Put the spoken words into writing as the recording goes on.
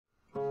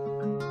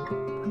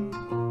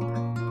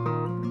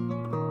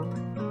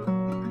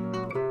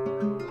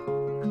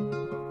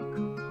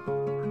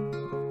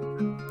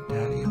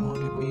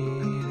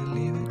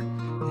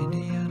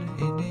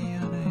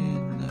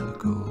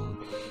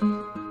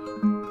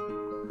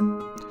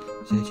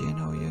Did you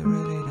know you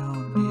really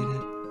don't need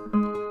it?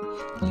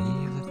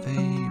 Leave the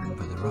fame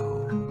for the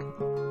road.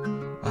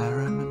 I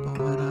remember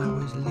when I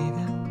was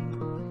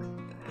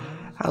leaving.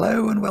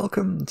 Hello and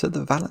welcome to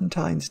the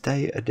Valentine's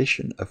Day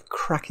edition of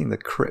Cracking the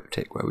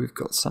Cryptic, where we've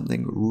got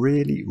something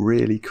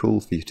really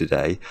cool for you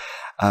today.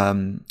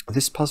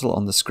 This puzzle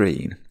on the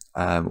screen,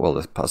 well,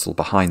 the puzzle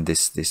behind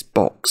this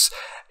box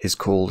is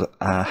called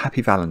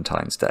Happy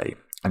Valentine's Day,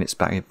 and it's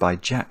backed by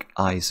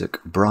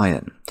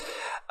Jackisaacbryan.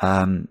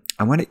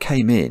 And when it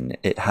came in,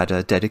 it had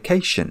a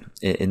dedication.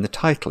 In the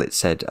title, it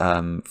said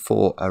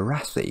for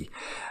Arathi,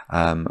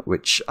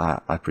 which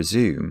I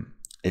presume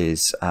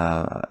is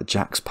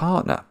Jack's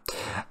partner.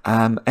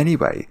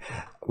 Anyway,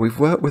 we've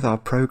worked with our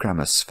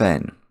programmer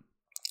Sven.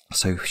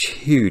 So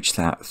huge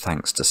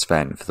thanks to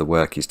Sven for the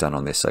work he's done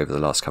on this over the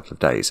last couple of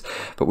days.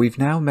 But we've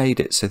now made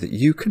it so that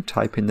you can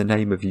type in the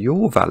name of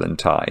your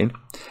Valentine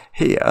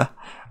here.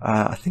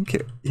 I think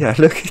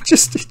look, it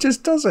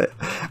just does it.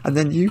 And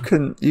then you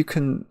can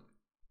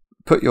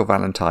put your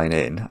Valentine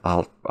in.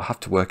 I'll have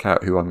to work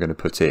out who I'm going to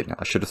put in.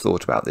 I should have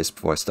thought about this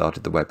before I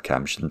started the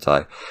webcam, shouldn't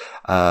I?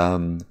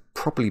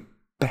 Probably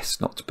best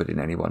not to put in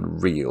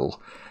anyone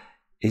real.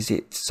 Is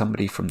it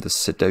somebody from the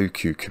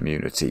Sudoku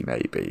community,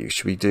 maybe?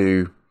 Should we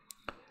do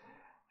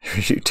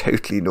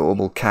Totally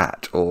Normal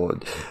Cat, or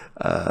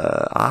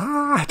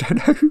I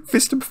don't know,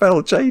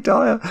 Fistenfell, J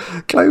Dyer,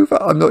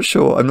 Clover? I'm not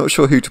sure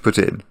who to put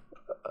in.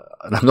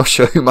 And I'm not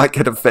sure who might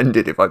get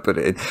offended if I put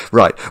it in.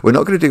 Right, we're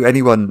not going to do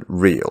anyone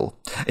real.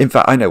 In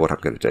fact, I know what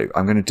I'm going to do.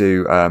 I'm going to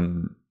do,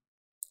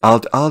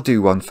 I'll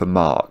do one for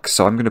Mark.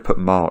 So I'm going to put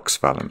Mark's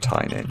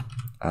Valentine in.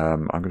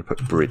 I'm going to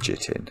put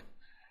Bridget in,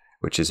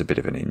 which is a bit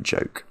of an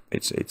in-joke.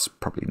 It's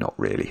probably not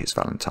really his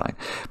Valentine.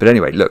 But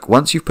anyway, look,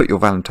 once you've put your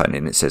Valentine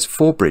in, it says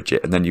for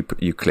Bridget, and then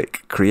you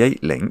click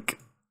Create Link.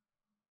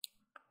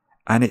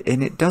 And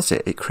it does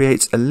it. It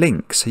creates a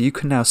link. So you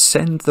can now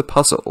send the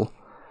puzzle.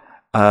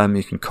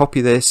 You can copy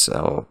this,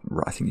 or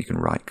I think you can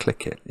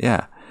right-click it,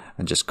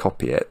 and just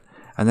copy it,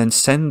 and then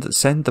send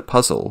the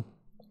puzzle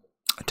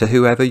to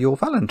whoever your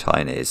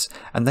Valentine is,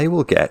 and they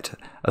will get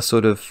a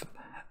sort of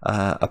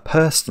a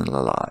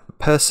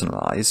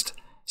personalized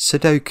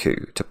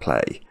Sudoku to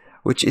play,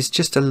 which is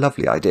just a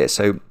lovely idea.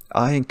 So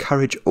I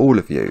encourage all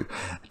of you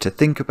to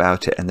think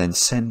about it and then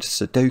send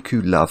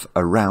Sudoku love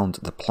around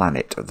the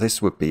planet.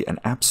 This would be an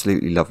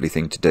absolutely lovely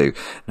thing to do.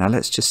 Now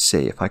let's just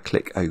see if I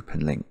click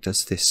Open Link.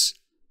 Does this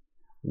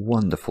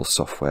wonderful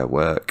software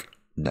work?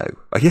 No.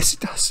 Oh, yes, it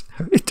does.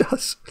 It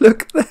does.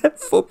 Look there,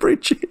 for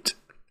Bridget.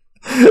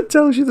 It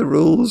tells you the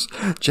rules.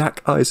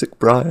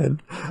 Jackisaacbryan.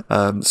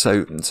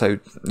 So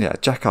yeah,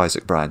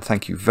 Jackisaacbryan,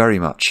 thank you very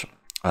much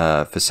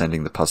for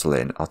sending the puzzle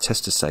in. I'll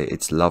test to say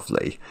it's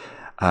lovely.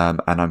 And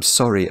I'm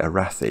sorry,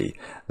 Arathi,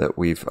 that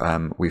we've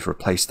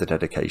replaced the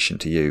dedication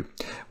to you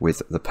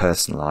with the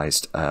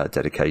personalised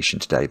dedication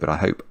today. But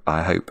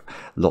I hope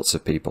lots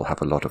of people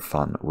have a lot of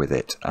fun with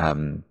it.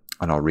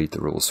 And I'll read the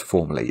rules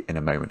formally in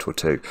a moment or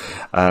two.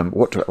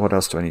 What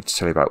else do I need to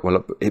tell you about?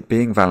 Well, it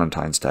being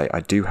Valentine's Day, I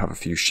do have a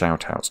few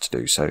shout-outs to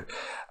do, so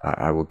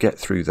I will get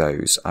through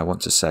those. I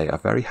want to say a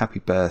very happy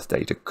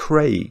birthday to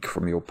Craig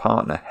from your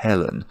partner,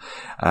 Helen.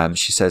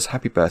 She says,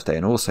 happy birthday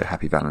and also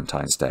happy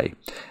Valentine's Day.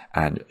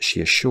 And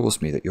she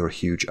assures me that you're a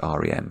huge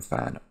REM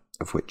fan,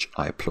 of which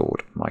I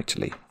applaud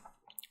mightily.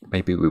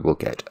 Maybe we will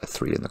get a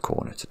 3 in the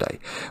corner today.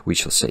 We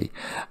shall see.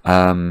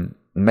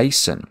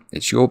 Mason,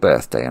 it's your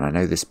birthday, and I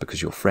know this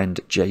because your friend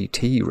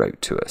JT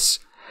wrote to us.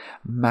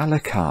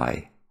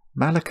 Malachi,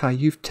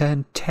 you've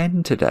turned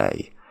 10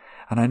 today,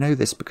 and I know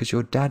this because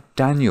your dad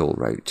Daniel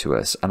wrote to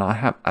us, and I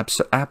have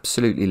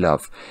absolutely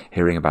love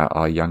hearing about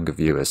our younger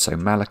viewers. So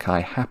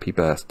Malachi, happy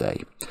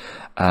birthday.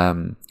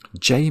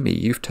 Jamie,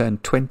 you've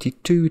turned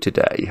 22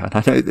 today, and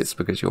I know this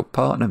because your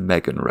partner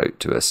Megan wrote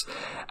to us,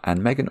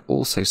 and Megan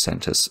also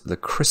sent us the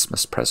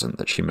Christmas present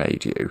that she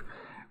made you,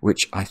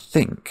 which I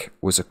think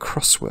was a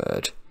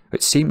crossword.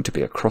 It seemed to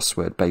be a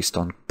crossword based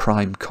on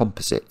prime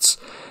composites.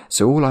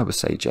 So all I would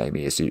say,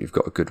 Jamie, is that you've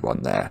got a good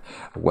one there.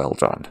 Well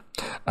done.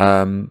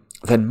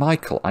 Then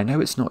Michael, I know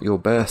it's not your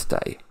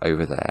birthday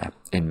over there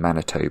in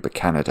Manitoba,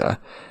 Canada,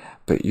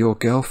 but your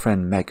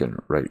girlfriend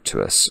Megan wrote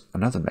to us,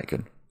 another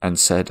Megan, and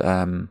said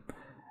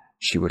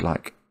she would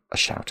like a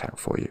shout out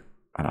for you.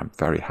 And I'm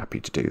very happy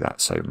to do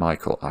that. So,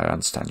 Michael, I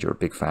understand you're a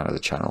big fan of the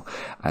channel,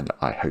 and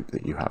I hope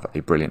that you have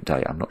a brilliant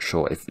day. I'm not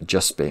sure if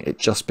just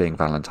being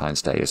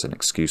Valentine's Day is an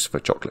excuse for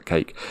chocolate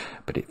cake,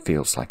 but it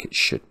feels like it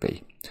should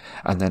be.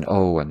 And then,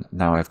 and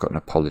now I've got an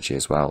apology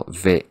as well.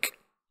 Vic,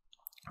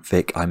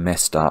 I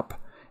messed up.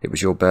 It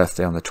was your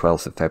birthday on the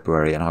 12th of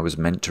February, and I was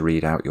meant to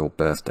read out your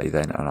birthday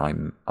then,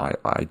 and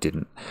I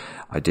didn't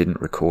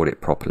record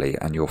it properly.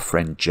 And your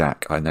friend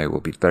Jack, I know,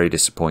 will be very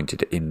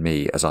disappointed in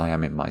me as I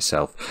am in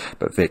myself.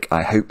 But Vic,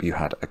 I hope you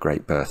had a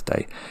great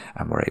birthday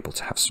and were able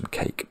to have some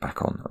cake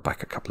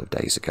back a couple of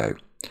days ago.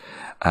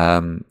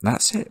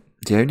 That's it.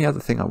 The only other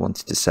thing I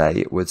wanted to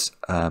say was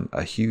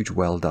a huge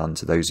well done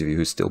to those of you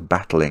who are still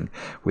battling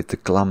with the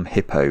glum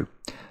hippo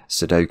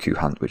Sudoku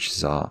Hunt, which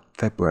is our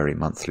February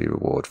monthly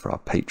reward for our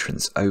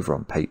patrons over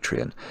on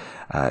Patreon.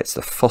 It's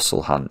the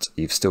fossil hunt.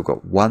 You've still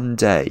got 1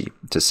 day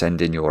to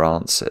send in your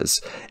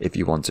answers if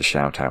you want to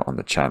shout out on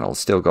the channel.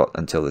 Still got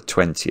until the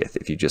 20th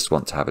if you just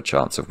want to have a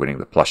chance of winning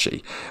the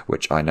plushie,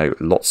 which I know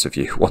lots of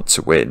you want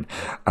to win.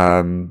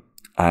 And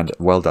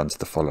well done to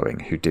the following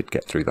who did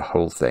get through the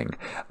whole thing.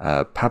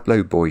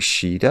 Pablo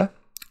Boyshida,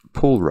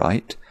 Paul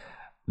Wright,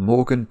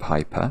 Morgan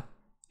Piper,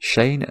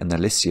 Shane and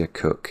Alicia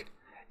Cook,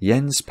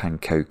 Jens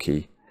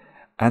Pankoki,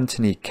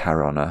 Anthony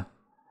Carona,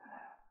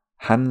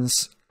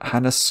 Hannes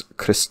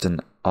Christian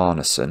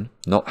Arneson,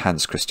 not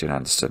Hans Christian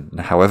Andersen,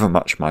 however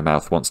much my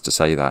mouth wants to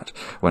say that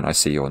when I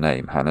see your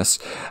name, Hannes,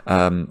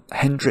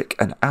 Hendrik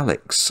and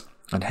Alex.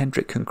 And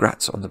Hendrik,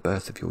 congrats on the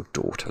birth of your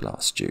daughter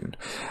last June.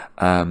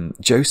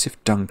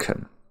 Joseph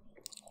Duncan,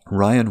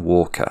 Ryan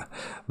Walker,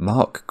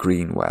 Mark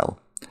Greenwell,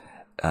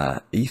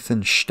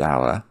 Ethan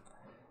Stauer,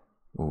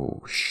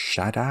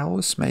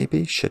 Shadows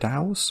maybe?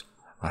 Shadows?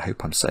 I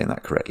hope I'm saying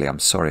that correctly. I'm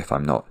sorry if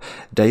I'm not.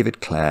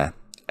 David Clare,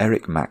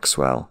 Eric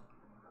Maxwell,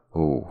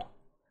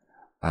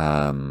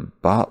 Bartlomiej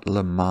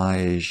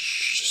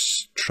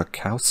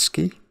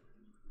Strakowski.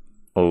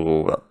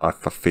 I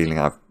have a feeling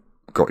I've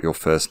got your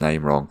first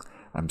name wrong.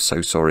 I'm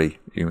so sorry.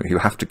 You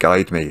have to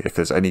guide me if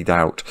there's any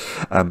doubt.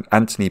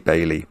 Anthony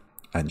Bailey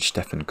and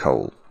Stephen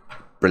Cole.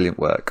 Brilliant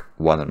work,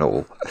 one and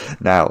all.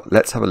 Now,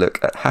 let's have a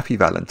look at Happy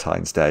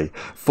Valentine's Day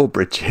for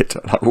Bridget,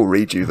 and I will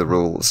read you the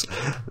rules.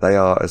 They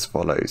are as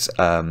follows.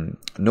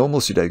 Normal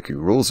Sudoku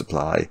rules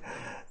apply.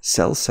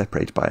 Cells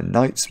separated by a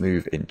knight's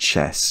move in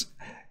chess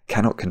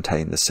cannot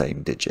contain the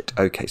same digit.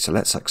 Okay, so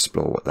let's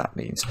explore what that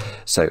means.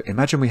 So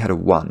imagine we had a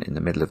 1 in the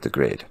middle of the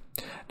grid.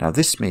 Now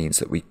this means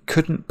that we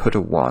couldn't put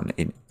a 1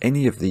 in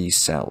any of these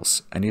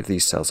cells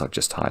I've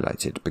just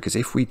highlighted, because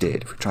if we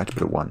tried to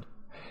put a 1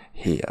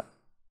 here,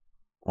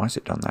 why has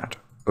it done that?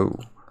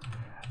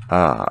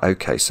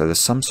 Okay, so there's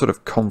some sort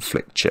of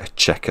conflict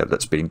checker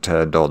that's being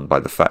turned on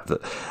by the fact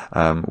that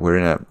we're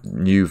in a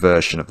new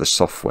version of the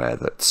software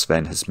that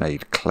Sven has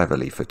made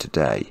cleverly for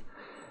today.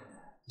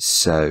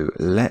 So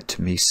let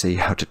me see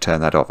how to turn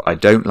that off. I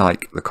don't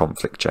like the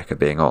conflict checker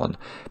being on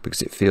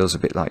because it feels a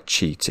bit like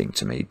cheating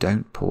to me.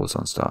 Don't pause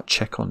on start.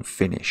 Check on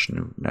finish.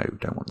 No,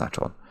 don't want that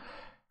on.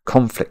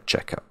 Conflict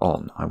checker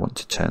on. I want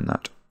to turn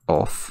that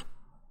off.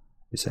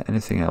 Is there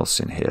anything else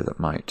in here that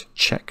might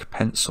check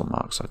pencil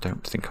marks? I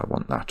don't think I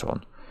want that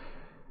on.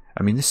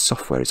 I mean, this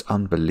software is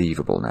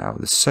unbelievable now.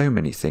 There's so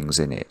many things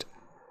in it.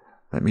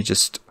 Let me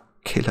just...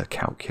 Killer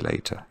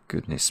calculator.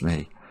 Goodness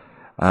me.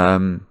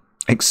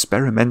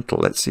 Experimental.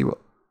 Let's see what...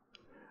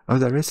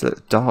 there is a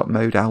dark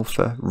mode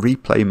alpha.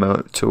 Replay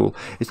mode tool.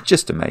 It's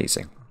just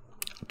amazing.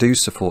 Do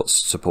support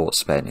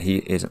Sven.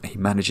 He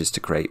manages to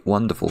create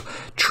wonderful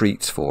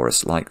treats for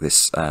us like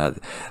this,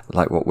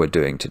 like what we're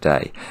doing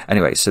today.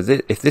 Anyway, so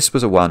if this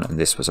was a 1 and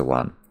this was a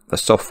 1, the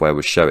software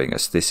was showing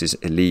us this is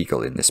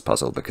illegal in this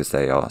puzzle because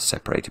they are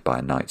separated by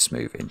a knight's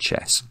move in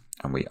chess,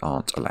 and we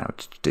aren't allowed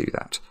to do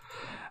that.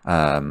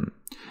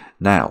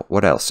 Now,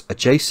 what else?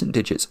 Adjacent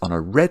digits on a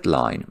red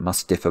line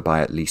must differ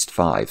by at least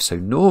 5. So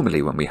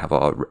normally when we have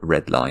our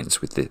red lines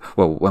with the,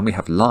 when we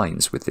have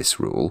lines with this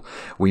rule,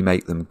 we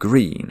make them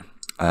green.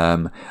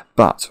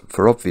 But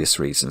for obvious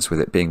reasons, with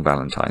it being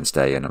Valentine's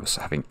Day and us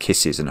having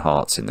kisses and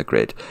hearts in the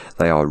grid,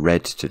 they are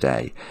red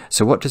today.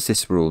 So what does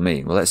this rule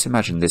mean? Well, let's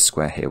imagine this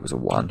square here was a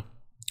 1.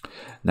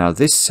 Now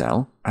this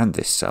cell, and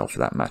this cell for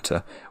that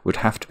matter, would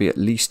have to be at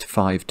least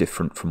 5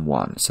 different from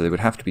 1. So they would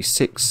have to be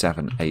 6,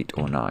 7, 8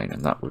 or 9,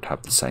 and that would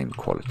have the same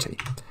quality.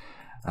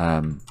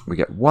 We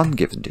get one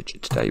given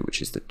digit today,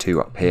 which is the 2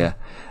 up here.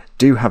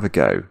 Do have a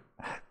go.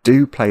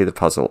 Do play the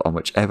puzzle on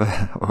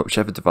whichever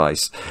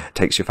device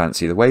takes your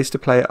fancy. The ways to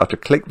play it are to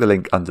click the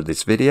link under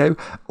this video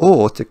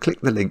or to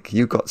click the link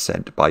you got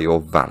sent by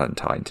your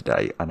Valentine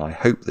today. And I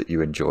hope that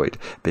you enjoyed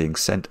being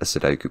sent a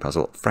Sudoku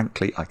puzzle.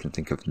 Frankly, I can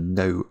think of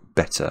no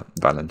better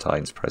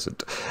Valentine's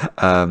present.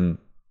 But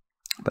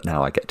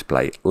now I get to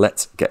play.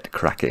 Let's get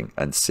cracking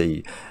and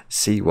see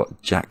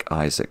what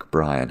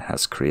Jackisaacbryan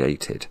has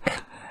created.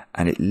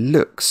 And it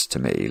looks to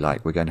me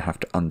like we're going to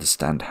have to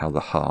understand how the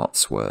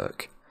hearts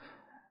work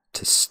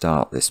to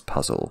start this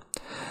puzzle.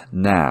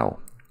 Now,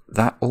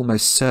 that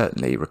almost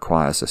certainly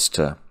requires us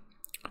to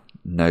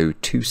know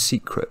 2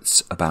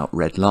 secrets about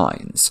red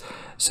lines.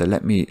 So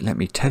let me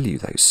tell you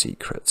those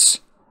secrets.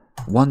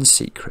 One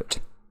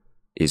secret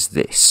is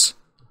this.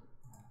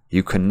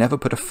 You can never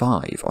put a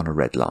 5 on a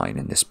red line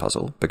in this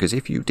puzzle, because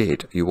if you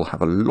did, you will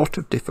have a lot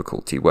of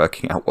difficulty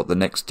working out what the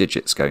next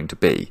digit's going to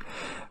be.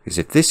 Because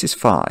if this is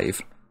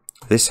 5,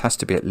 this has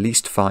to be at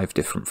least 5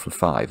 different from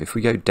 5. If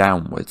we go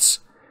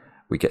downwards,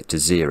 we get to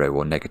 0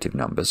 or negative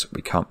numbers.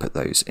 We can't put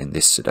those in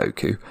this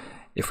Sudoku.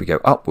 If we go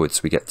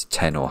upwards, we get to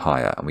 10 or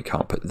higher, and we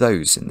can't put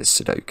those in this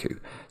Sudoku.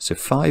 So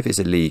 5 is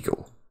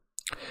illegal.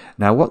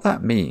 Now what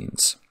that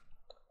means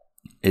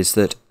is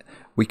that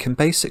we can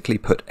basically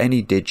put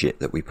any digit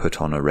that we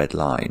put on a red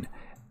line,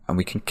 and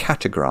we can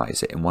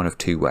categorize it in one of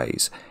 2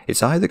 ways.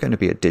 It's either going to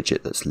be a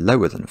digit that's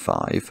lower than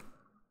 5,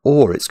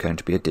 or it's going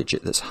to be a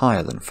digit that's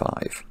higher than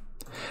 5.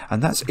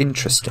 And that's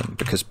interesting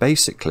because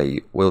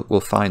basically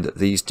we'll find that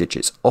these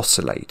digits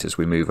oscillate as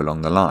we move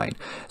along the line.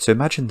 So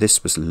imagine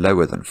this was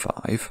lower than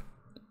 5.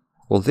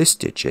 Well, this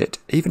digit,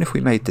 even if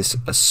we made this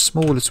as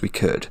small as we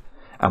could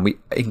and we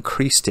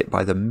increased it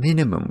by the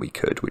minimum we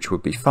could, which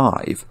would be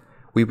 5,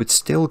 we would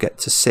still get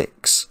to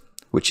 6,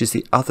 which is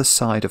the other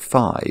side of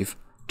 5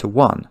 to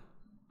 1.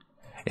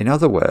 In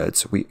other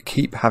words, we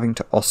keep having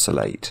to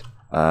oscillate.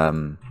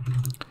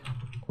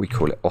 We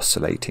call it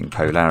oscillating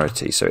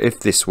polarity. So if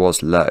this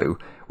was low,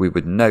 we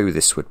would know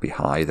this would be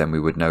high, then we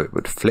would know it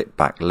would flip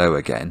back low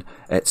again,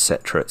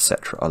 etc.,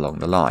 etc., along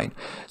the line.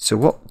 So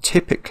what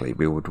typically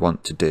we would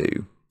want to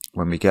do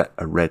when we get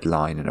a red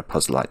line in a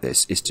puzzle like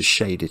this is to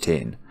shade it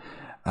in.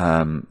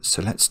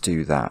 So let's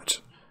do that.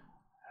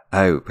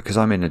 Oh, because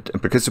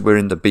because we're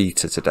in the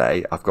beta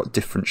today, I've got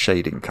different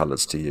shading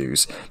colours to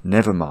use.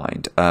 Never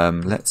mind.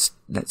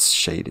 Let's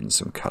shade in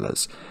some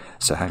colours.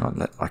 So hang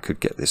on, I could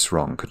get this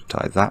wrong, couldn't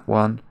I? That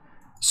one.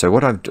 So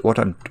what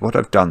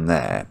I've done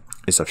there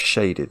is I've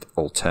shaded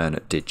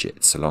alternate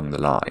digits along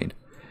the line,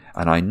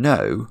 and I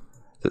know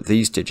that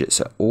these digits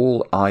are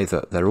all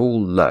they're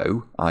all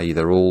low, i.e.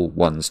 they're all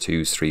 1s,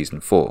 2s, 3s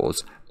and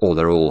 4s, or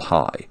they're all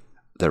high.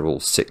 They're all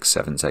 6s,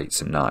 7s,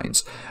 8s and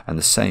 9s. And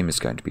the same is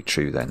going to be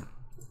true then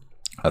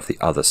of the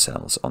other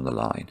cells on the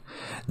line.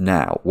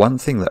 Now, one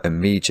thing that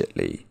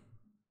immediately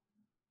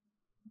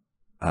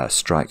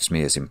strikes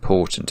me as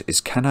important is,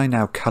 can I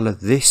now colour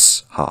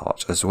this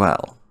heart as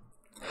well?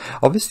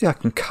 Obviously I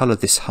can colour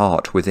this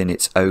heart within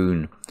its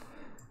own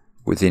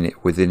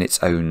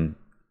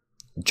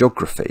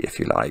geography, if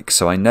you like.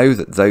 So I know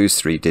that those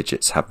 3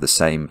 digits have the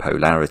same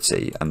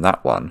polarity and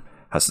that one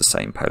has the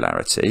same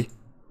polarity.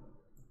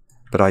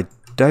 But I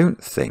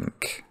don't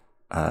think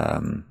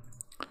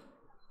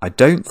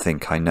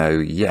I know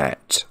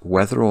yet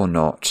whether or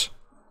not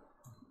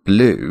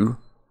blue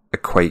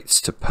equates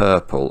to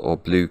purple or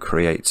blue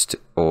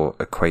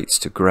equates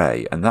to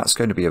grey, and that's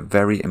going to be a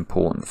very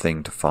important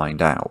thing to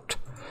find out.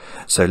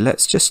 So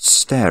let's just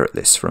stare at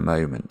this for a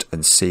moment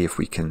and see if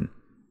we can.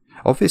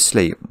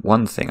 Obviously,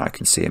 one thing I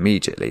can see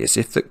immediately is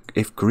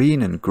if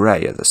green and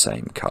grey are the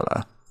same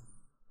colour,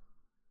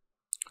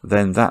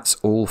 then that's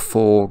all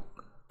 4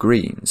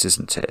 greens,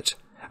 isn't it?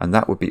 And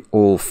that would be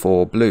all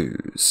 4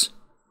 blues,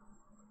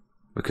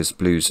 because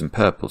blues and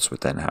purples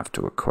would then have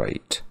to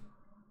equate.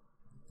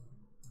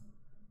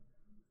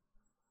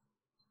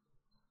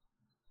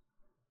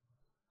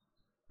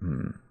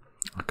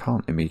 I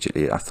can't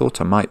immediately. I thought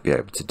I might be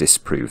able to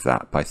disprove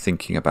that by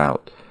thinking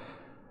about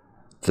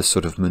the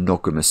sort of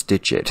monogamous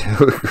digit.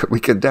 We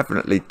can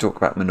definitely talk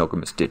about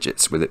monogamous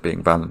digits with it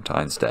being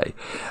Valentine's Day.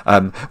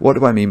 What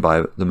do I mean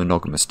by the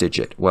monogamous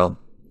digit? Well,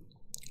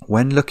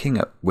 when looking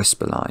at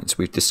whisper lines,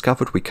 we've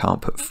discovered we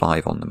can't put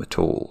 5 on them at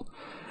all.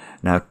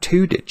 Now,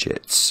 2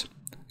 digits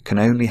can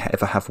only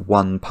ever have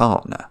one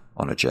partner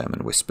on a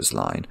German whispers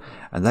line,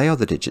 and they are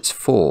the digits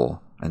 4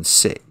 and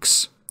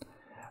 6.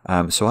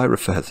 So I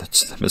refer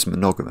to them as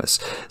monogamous.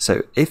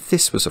 So if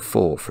this was a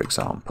 4, for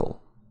example,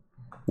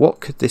 what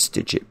could this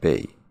digit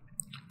be,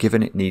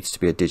 given it needs to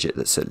be a digit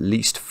that's at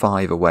least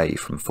 5 away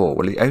from 4?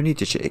 Well, the only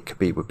digit it could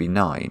be would be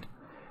 9.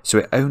 So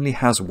it only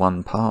has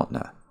one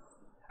partner.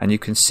 And you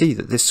can see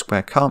that this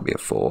square can't be a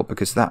 4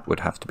 because that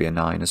would have to be a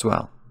 9 as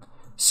well.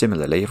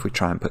 Similarly, if we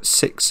try and put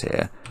 6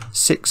 here,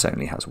 6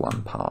 only has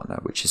one partner,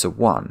 which is a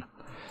 1.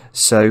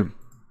 So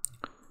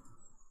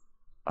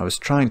I was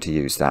trying to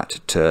use that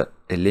to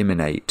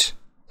eliminate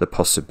the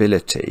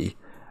possibility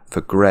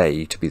for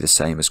grey to be the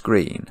same as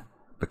green,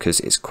 because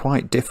it's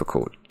quite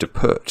difficult to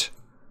put.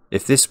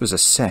 If this was a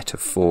set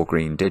of 4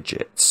 green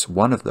digits,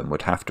 one of them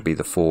would have to be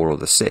the 4 or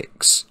the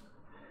 6.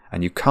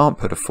 And you can't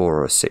put a 4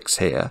 or a 6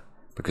 here,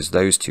 because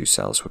those 2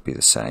 cells would be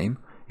the same.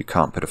 You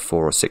can't put a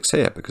 4 or 6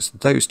 here, because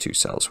those 2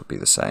 cells would be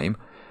the same.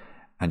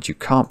 And you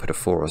can't put a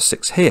 4 or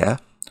 6 here,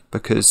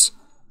 because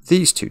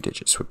these 2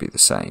 digits would be the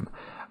same.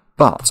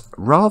 But,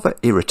 rather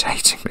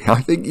irritatingly,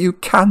 I think you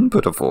can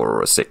put a 4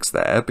 or a 6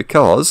 there,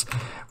 because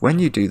when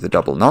you do the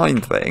double 9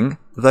 thing,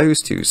 those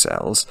 2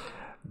 cells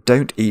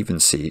don't even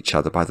see each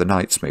other by the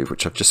knight's move,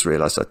 which I've just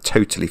realised I'd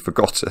totally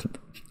forgotten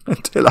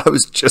until I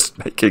was just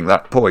making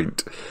that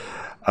point.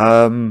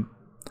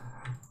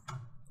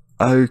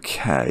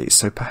 Okay,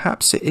 so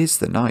perhaps it is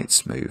the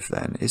knight's move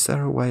then. Is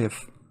there a way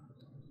of...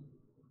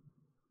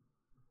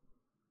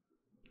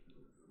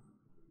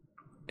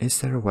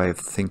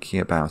 thinking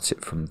about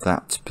it from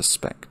that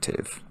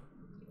perspective?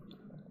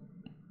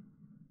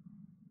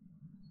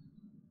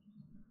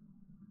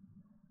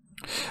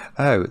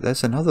 Oh,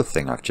 there's another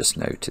thing I've just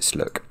noticed.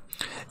 Look,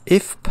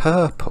 if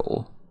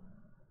purple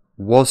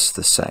was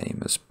the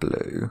same as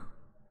blue,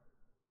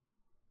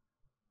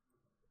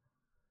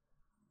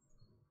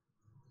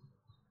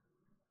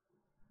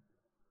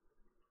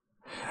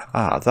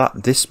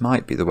 this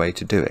might be the way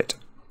to do it.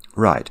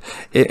 Right,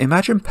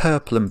 imagine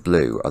purple and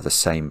blue are the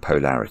same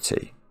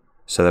polarity.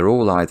 So they're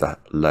all either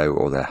low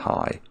or they're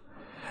high.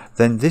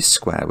 Then this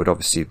square would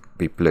obviously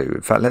be blue.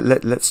 In fact,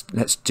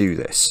 let's do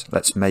this.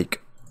 Let's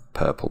make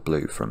purple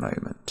blue for a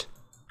moment.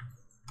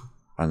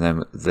 And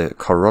then the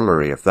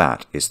corollary of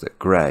that is that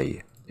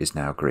grey is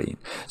now green.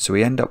 So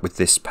we end up with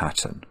this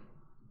pattern.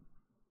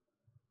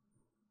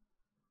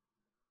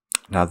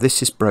 Now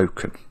this is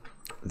broken.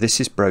 This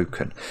is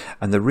broken.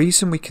 And the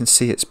reason we can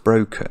see it's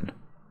broken,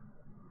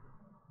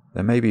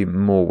 there may be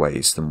more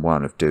ways than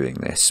one of doing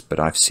this, but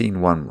I've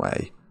seen one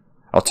way.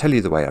 I'll tell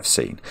you the way I've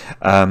seen.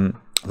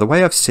 The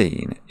way I've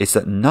seen is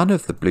that none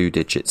of the blue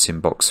digits in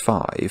box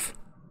 5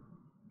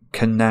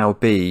 can now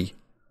be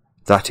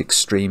that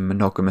extreme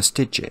monogamous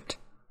digit.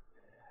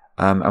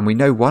 And we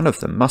know one of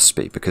them must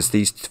be, because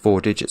these 4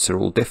 digits are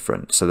all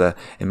different. So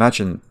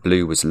imagine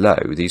blue was low,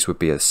 these would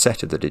be a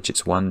set of the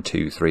digits 1,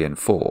 2, 3 and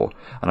 4,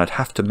 and I'd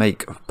have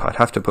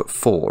to put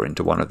 4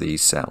 into one of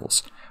these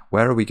cells.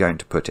 Where are we going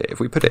to put it?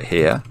 If we put it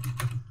here,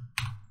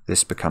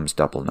 this becomes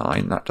double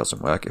 9, that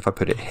doesn't work. If I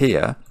put it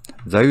here,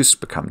 those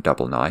become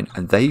double 9,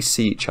 and they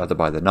see each other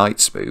by the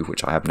knight's move,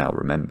 which I have now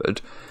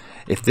remembered.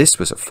 If this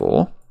was a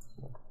 4,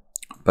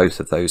 both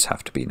of those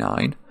have to be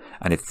 9.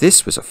 And if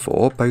this was a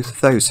 4, both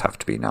of those have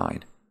to be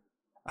 9.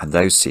 And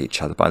those see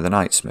each other by the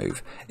knight's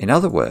move. In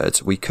other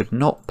words, we could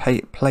not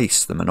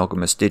place the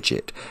monogamous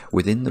digit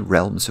within the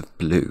realms of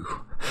blue.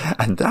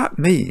 And that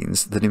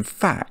means that, in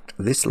fact,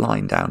 this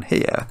line down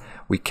here,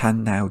 we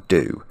can now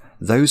do.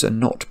 Those are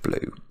not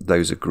blue,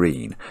 those are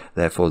green.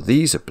 Therefore,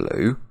 these are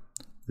blue,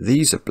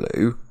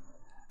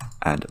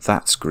 and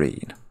that's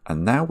green.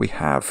 And now we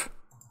have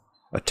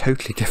a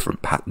totally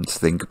different pattern to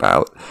think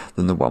about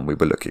than the one we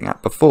were looking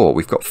at before.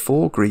 We've got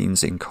 4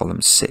 greens in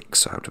column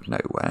 6 out of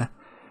nowhere.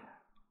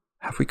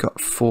 Have we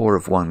got 4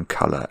 of one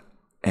colour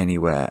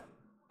anywhere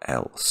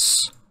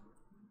else?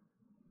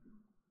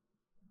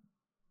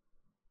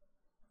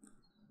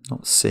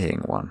 Not seeing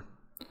one.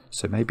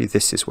 So maybe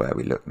this is where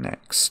we look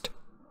next.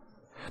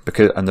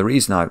 And the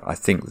reason I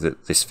think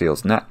that this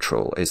feels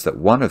natural is that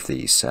one of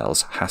these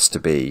cells has to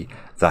be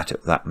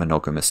that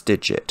monogamous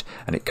digit,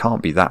 and it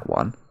can't be that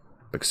one.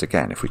 Because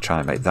again, if we try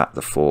and make that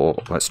the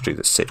 4, let's do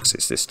the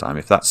 6s this time.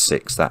 If that's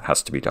 6, that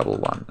has to be double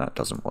 1. That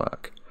doesn't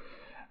work.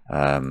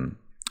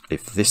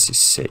 If this is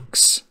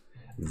 6,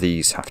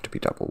 these have to be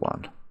double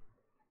 1.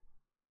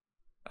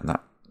 And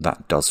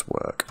that does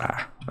work.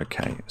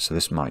 Okay. So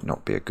this might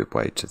not be a good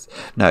way to...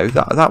 No,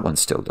 that one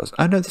still does.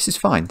 Oh, no, this is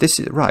fine. This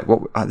is right.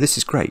 This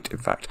is great, in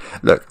fact.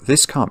 Look,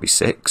 this can't be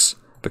 6,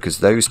 because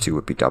those two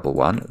would be double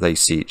 1. They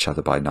see each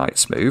other by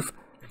knight's move.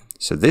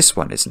 So this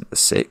one isn't the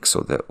 6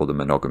 or the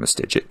monogamous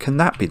digit. Can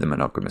that be the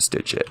monogamous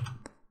digit?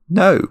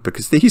 No,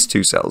 because these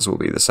 2 cells will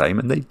be the same,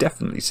 and they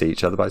definitely see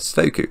each other by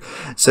Sudoku.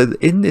 So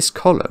in this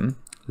column,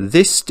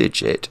 this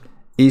digit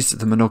is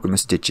the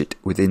monogamous digit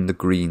within the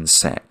green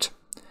set.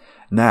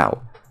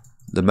 Now,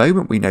 the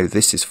moment we know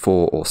this is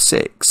 4 or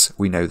 6,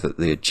 we know that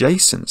the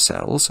adjacent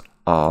cells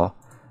are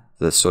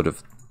the sort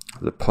of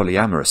the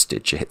polyamorous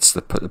digits,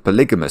 the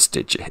polygamous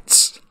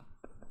digits,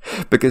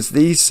 because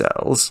these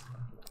cells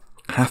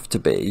have to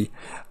be,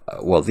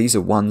 well, these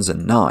are 1s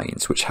and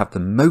 9s, which have the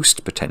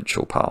most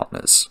potential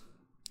partners.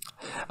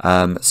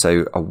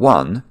 So a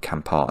 1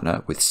 can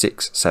partner with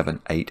 6,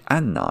 7, 8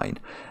 and 9.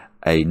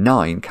 A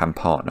 9 can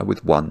partner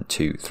with 1,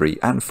 2, 3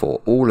 and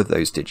 4. All of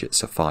those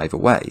digits are 5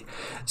 away.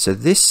 So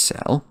this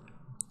cell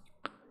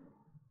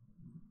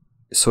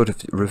sort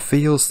of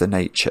reveals the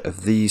nature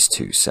of these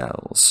 2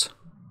 cells.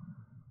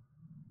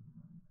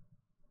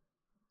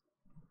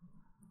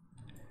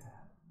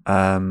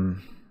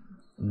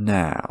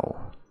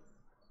 Now,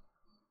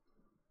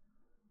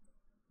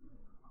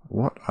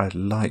 what I'd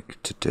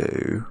like to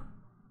do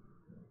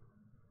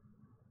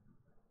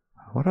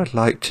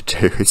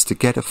is to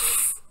get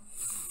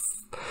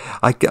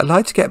I'd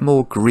like to get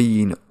more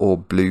green or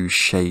blue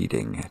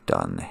shading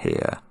done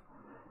here.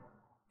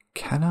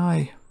 Can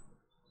I?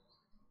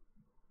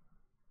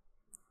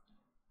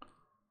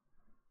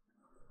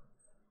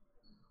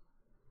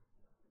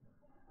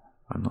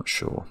 I'm not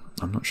sure.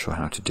 I'm not sure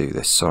how to do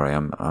this. Sorry,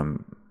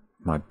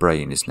 my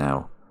brain is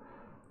now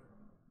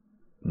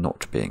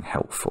not being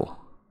helpful.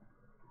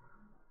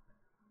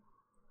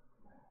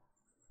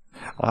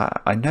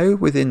 I know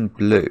within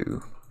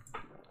blue,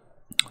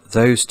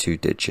 those 2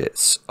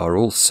 digits are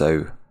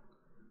also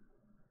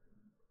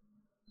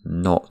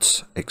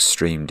not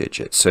extreme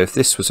digits. So if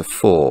this was a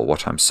 4,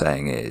 what I'm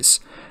saying is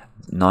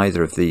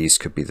neither of these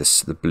could be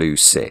the blue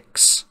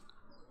 6,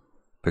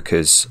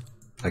 because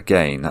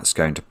again, that's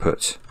going to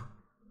put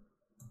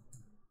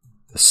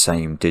the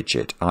same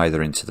digit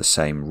either into the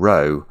same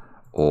row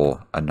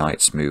or a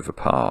knight's move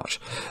apart.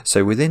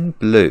 So within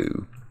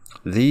blue,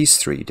 these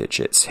 3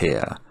 digits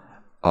here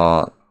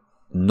are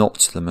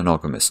not the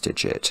monogamous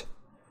digit.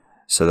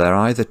 So they're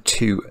either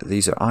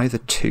these are either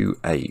 2,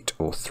 8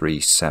 or 3,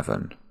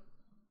 7.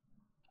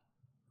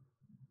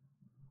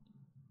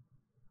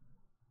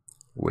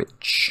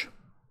 Which,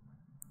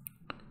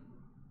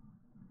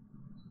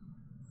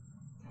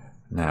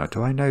 now,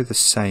 do I know the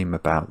same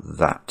about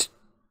that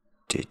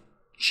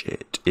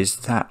digit? Is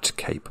that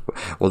capable?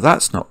 Well,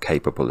 that's not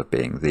capable of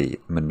being the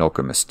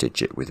monogamous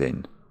digit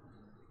within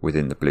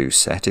the blue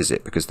set, is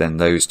it? Because then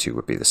those 2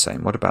 would be the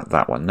same. What about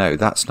that one? No,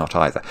 that's not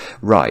either.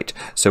 Right,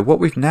 so what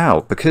we've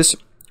now, because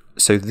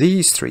So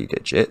these 3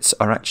 digits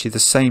are actually the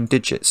same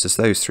digits as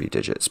those 3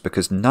 digits,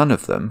 because none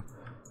of them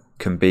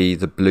can be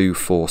the blue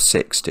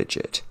 4-6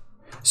 digit.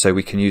 So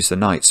we can use the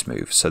knight's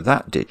move. So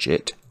that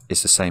digit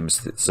is the same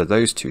as so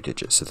those 2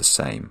 digits are the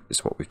same,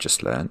 is what we've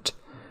just learnt.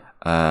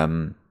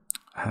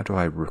 How do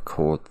I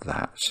record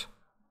that?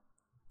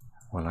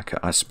 Well,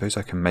 I suppose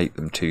I can make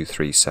them 2,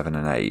 3, 7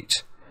 and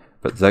 8.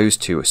 But those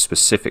 2 are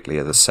specifically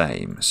the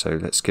same, so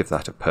let's give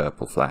that a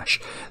purple flash.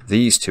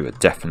 These 2 are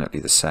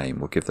definitely the same.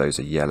 We'll give those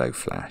a yellow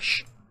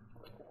flash.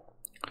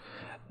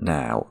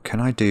 Now, can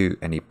I do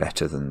any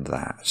better than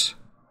that?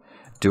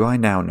 Do I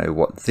now know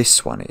what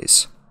this one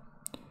is?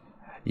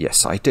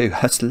 Yes, I do.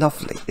 That's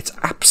lovely. It's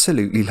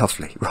absolutely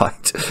lovely,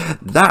 right?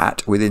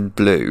 That within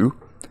blue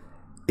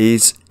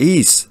is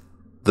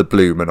the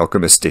blue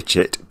monogamous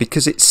digit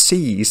because it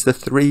sees the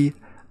 3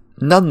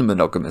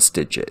 non-monogamous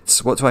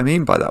digits. What do I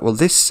mean by that? Well,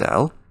 this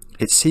cell,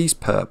 it sees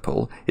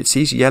purple, it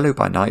sees yellow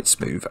by knight's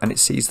move, and it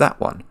sees that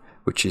one,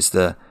 which is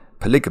the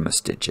polygamous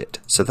digit.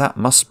 So that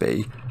must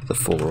be the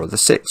 4 or the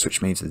 6,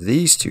 which means that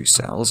these 2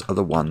 cells are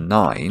the 1,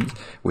 9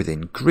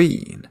 within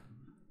green.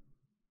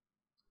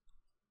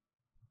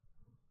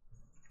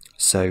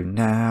 So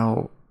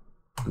now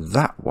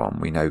that one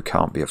we know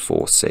can't be a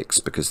 4,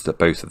 6 because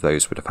both of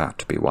those would have had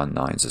to be 1,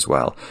 9s as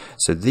well.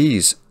 So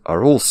these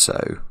are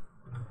also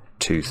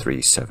 2,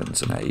 3,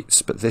 7s and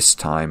 8s, but this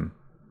time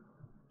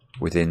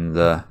within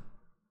the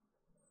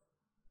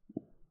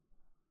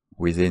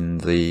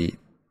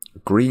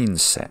green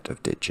set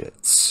of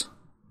digits.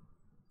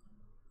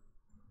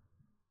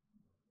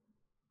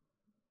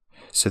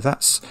 What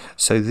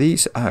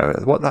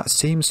that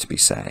seems to be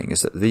saying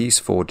is that these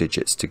 4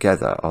 digits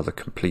together are the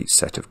complete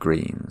set of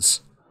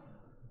greens.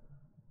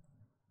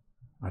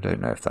 I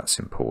don't know if that's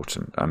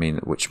important. I mean,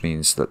 which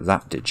means that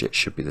that digit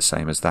should be the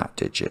same as that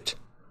digit.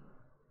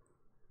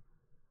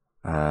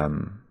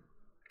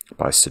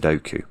 By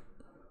Sudoku.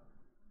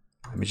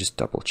 Let me just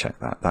double check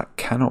that. That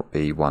cannot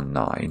be 1,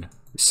 9.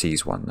 It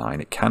sees 1,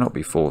 9. It cannot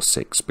be 4,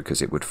 6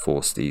 because it would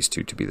force these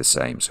 2 to be the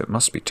same. So it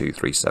must be 2,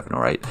 3, 7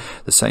 or 8.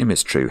 The same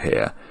is true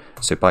here.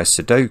 So by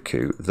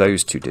Sudoku,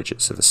 those 2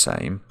 digits are the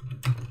same.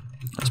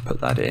 Let's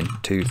put that in.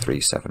 2, 3,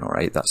 7 or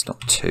 8. That's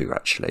not 2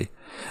 actually.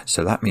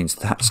 So that means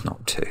that's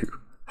not 2.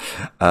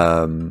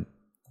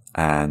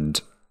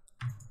 And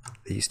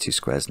these 2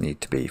 squares need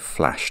to be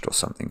flashed or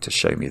something to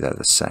show me they're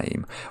the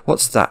same.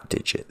 What's that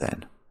digit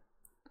then?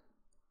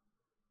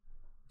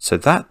 So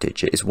that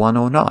digit is 1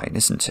 or 9,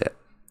 isn't it?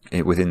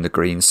 Within the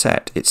green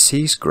set. It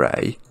sees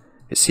grey,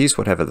 it sees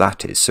whatever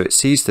that is, so it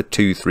sees the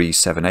 2, 3,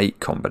 7, 8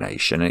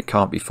 combination, and it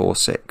can't be 4,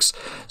 6.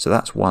 So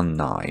that's 1,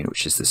 9,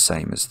 which is the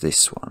same as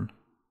this one.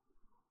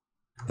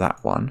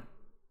 That one.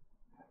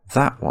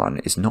 That one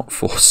is not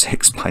 4,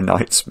 6 by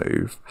knight's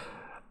move.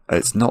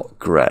 It's not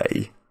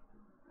grey.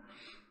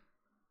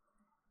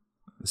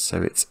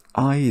 So it's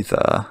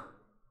either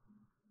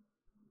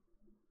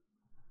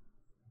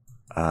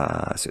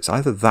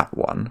that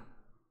one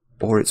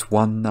or it's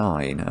 1,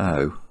 9.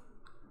 Oh,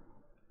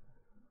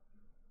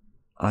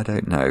 I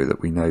don't know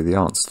that we know the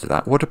answer to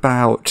that. What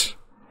about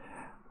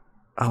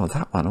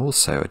that one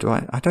also?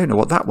 I don't know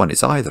what that one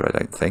is either, I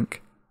don't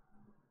think.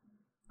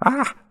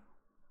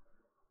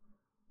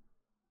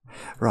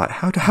 Right,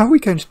 how are we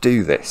going to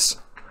do this?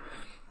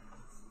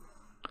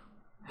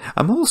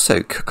 I'm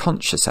also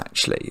conscious,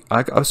 actually.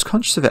 I was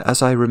conscious of it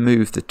as I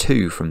removed the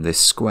 2 from this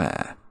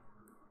square.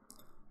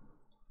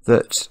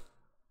 That...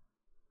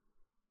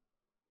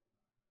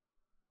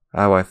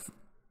 have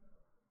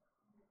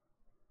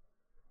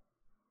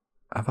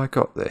I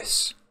got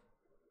this?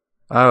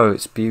 Oh,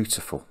 it's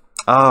beautiful.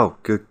 Oh,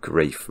 good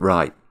grief.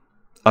 Right.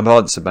 I've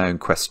answered my own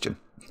question.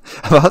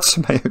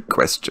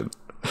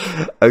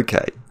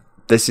 Okay.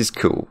 This is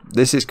cool.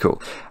 This is cool.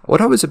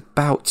 What I was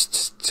about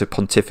to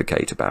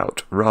pontificate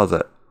about,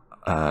 rather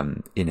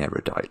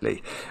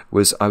ineruditely,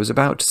 was I was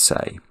about to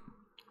say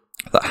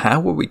that how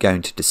were we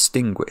going to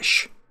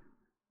distinguish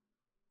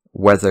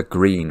whether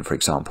green, for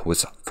example,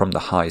 was from the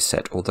high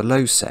set or the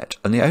low set?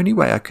 And the only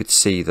way I could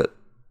see that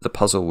the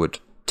puzzle would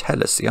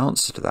tell us the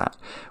answer to that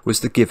was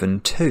the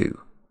given 2.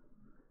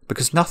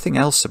 Because nothing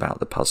else about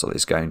the puzzle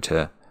is going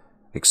to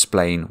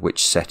explain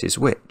which set is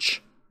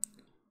which.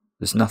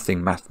 There's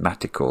nothing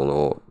mathematical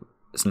or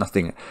there's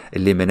nothing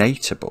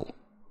eliminatable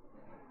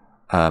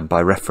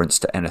by reference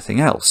to anything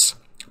else.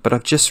 But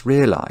I've just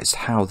realised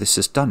how this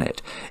has done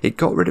it. It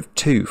got rid of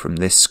 2 from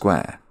this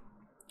square.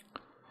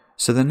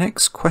 So the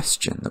next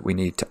question that we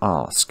need to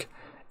ask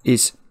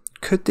is,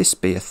 could this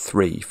be a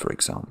 3, for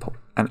example?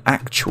 An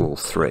actual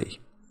 3?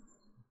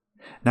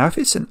 Now, if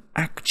it's an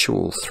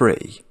actual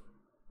 3,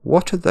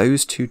 what are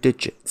those 2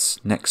 digits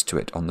next to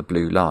it on the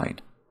blue line?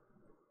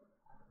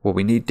 Well,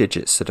 we need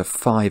digits that are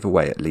 5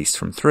 away at least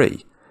from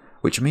 3,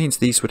 which means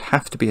these would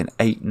have to be an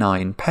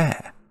 8-9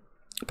 pair.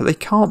 But they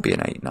can't be an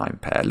 8-9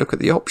 pair. Look at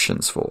the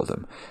options for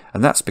them.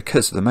 And that's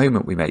because the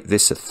moment we make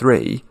this a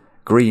 3,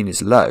 green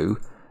is low,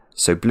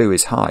 so blue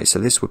is high, so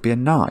this would be a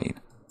 9.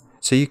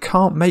 So you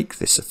can't make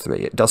this a 3,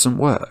 it doesn't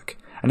work.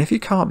 And if you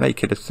can't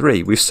make it a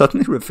 3, we've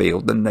suddenly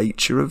revealed the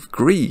nature of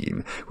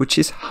green, which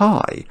is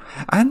high.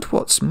 And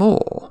what's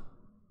more,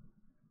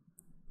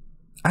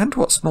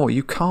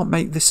 you can't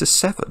make this a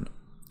 7.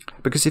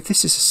 Because if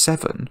this is a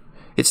 7,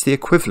 it's the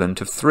equivalent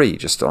of 3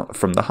 just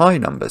from the high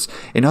numbers.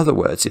 In other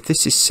words, if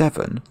this is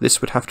 7, this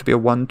would have to be a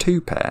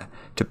 1-2 pair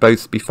to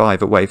both be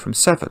 5 away from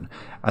 7.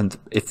 And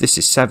if this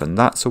is 7,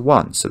 that's a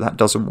 1, so that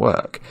doesn't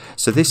work.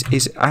 So this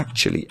is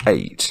actually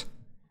 8.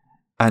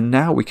 And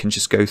now we can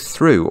just go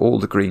through all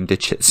the green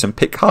digits and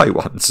pick high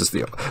ones as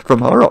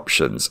from our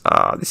options.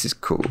 Ah, this is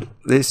cool.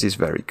 This is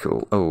very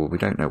cool. Oh, we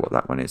don't know what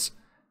that one is.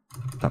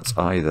 That's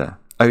either...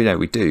 Oh, no,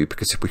 we do,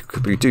 because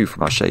we do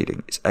from our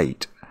shading. It's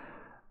 8.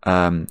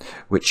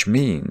 Which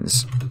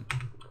means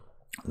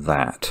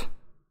that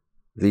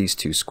these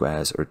two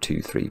squares are a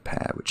 2-3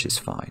 pair, which is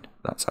fine.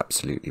 That's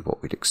absolutely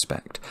what we'd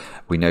expect.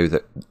 We know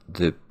that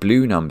the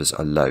blue numbers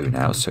are low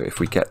now, so if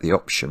we get the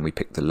option, we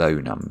pick the low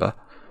number.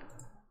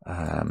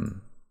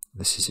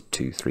 This is a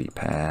 2-3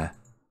 pair.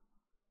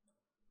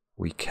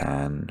 We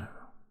can...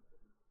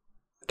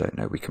 I don't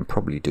know, we can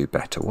probably do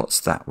better. What's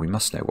that? We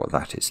must know what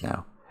that is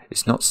now.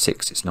 It's not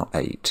 6, it's not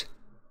 8.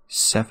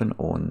 7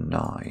 or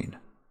 9.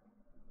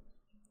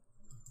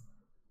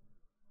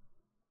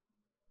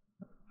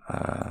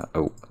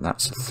 Oh,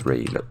 that's a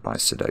 3, look, by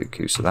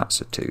Sudoku, so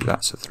that's a 2,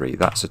 that's a 3,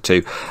 that's a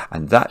 2,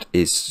 and that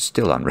is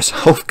still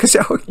unresolved because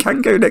it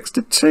can go next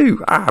to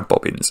 2. Ah,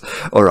 bobbins.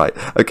 Alright,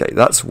 okay,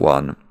 that's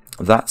 1.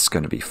 That's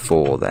going to be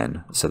 4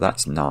 then, so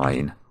that's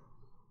 9.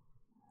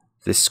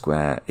 This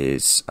square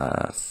is,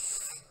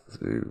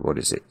 what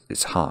is it?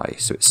 It's high,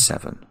 so it's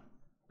 7.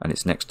 And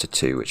it's next to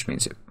 2, which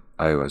means it...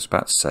 Oh, I was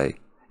about to say...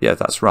 Yeah,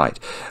 that's right.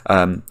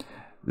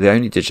 The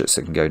only digits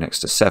that can go next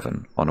to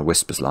 7 on a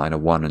whispers line are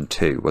 1 and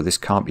 2. Well, this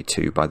can't be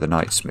 2 by the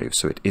knight's move,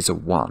 so it is a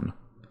 1.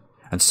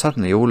 And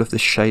suddenly all of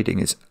this shading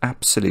is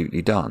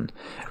absolutely done,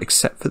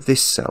 except for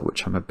this cell,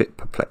 which I'm a bit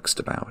perplexed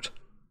about.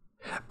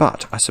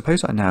 But I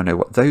suppose I now know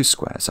what those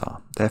squares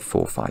are. They're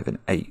 4, 5 and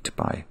 8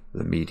 by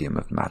the medium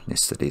of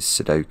madness that is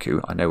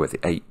Sudoku. I know where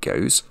the 8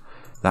 goes.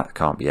 That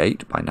can't be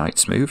 8 by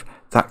knight's move.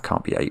 That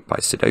can't be 8 by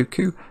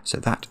Sudoku. So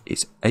that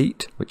is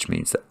 8, which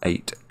means that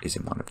 8 is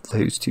in one of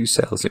those two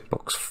cells in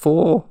box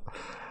 4.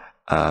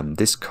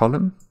 This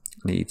column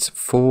needs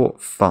 4,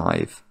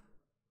 5,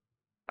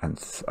 and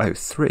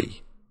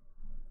 3.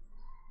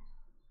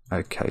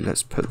 Okay,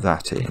 let's put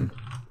that in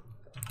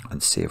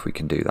and see if we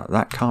can do that.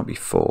 That can't be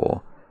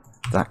 4.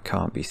 That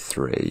can't be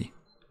 3.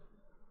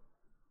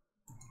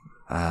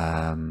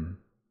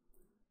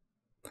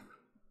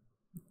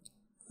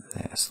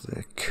 Yes,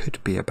 there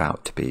could be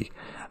about to be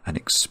an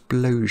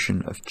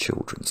explosion of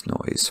children's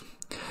noise.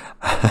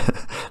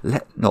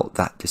 Let not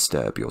that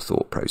disturb your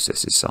thought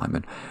processes,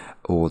 Simon,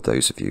 or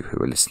those of you who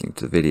are listening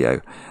to the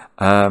video.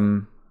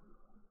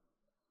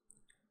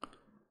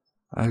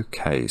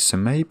 Okay, so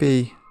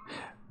maybe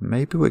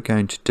we're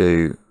going to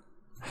do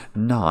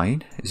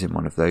 9 is in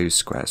one of those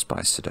squares by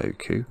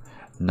Sudoku.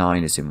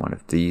 9 is in one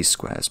of these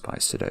squares by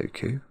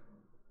Sudoku.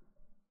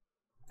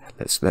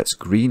 Let's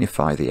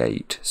greenify the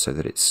 8 so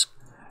that it's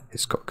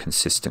got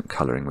consistent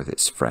colouring with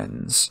its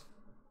friends.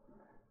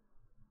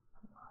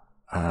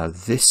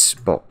 This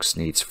box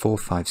needs 4,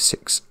 5,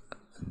 6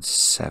 and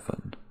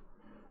 7.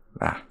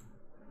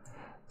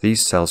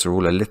 These cells are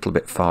all a little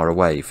bit far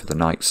away for the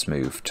knight's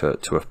move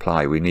to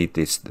apply. We need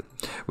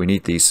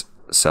these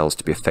cells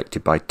to be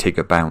affected by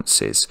Tigger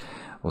bounces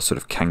or sort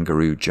of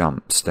kangaroo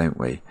jumps, don't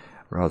we?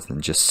 Rather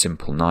than just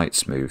simple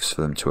knight's moves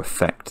for them to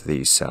affect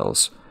these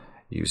cells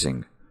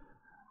using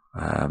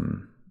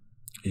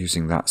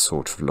that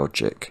sort of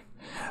logic.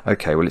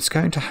 Okay, well, it's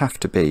going to have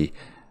to be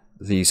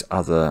these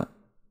other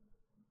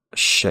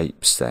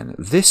shapes then.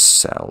 This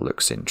cell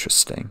looks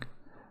interesting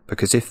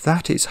because if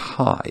that is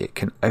high, it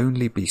can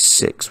only be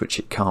 6, which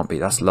it can't be.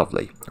 That's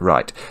lovely.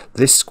 Right,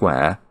 this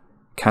square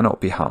cannot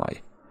be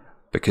high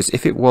because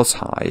if it was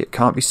high, it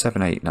can't be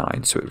 7, 8,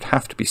 9, so it would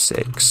have to be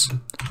 6,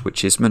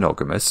 which is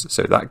monogamous.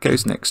 So that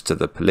goes next to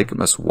the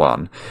polygamous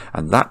 1,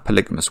 and that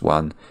polygamous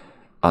 1,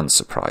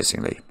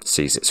 unsurprisingly,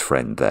 sees its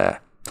friend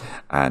there.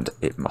 And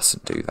it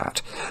mustn't do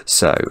that.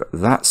 So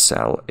that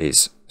cell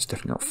it's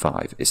definitely not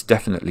 5. It's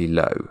definitely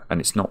low,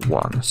 and it's not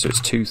 1. So it's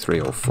 2,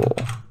 3, or 4,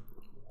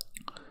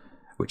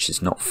 which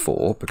is not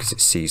 4 because it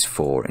sees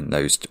 4 in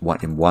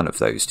one of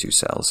those two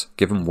cells.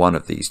 Given one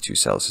of these two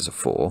cells is a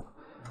 4,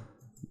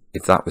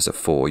 if that was a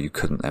 4, you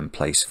couldn't then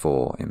place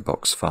 4 in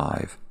box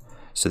 5.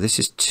 So this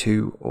is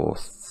 2 or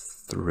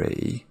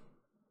 3.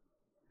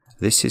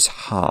 This is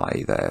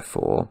high,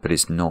 therefore, but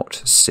it's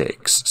not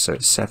 6. So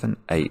it's 7,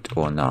 8,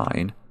 or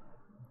 9.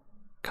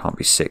 Can't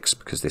be 6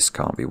 because this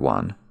can't be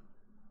 1.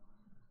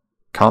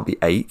 Can't be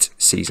 8.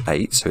 Sees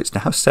 8, so it's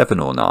now 7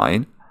 or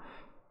 9.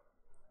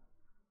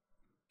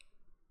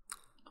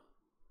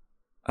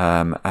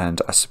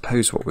 And I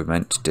suppose what we're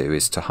meant to do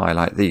is to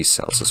highlight these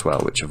cells as well,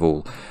 which have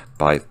all,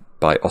 by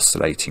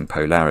oscillating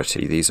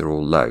polarity, these are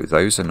all low.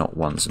 Those are not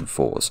 1s and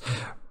 4s.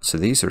 So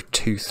these are a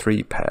 2,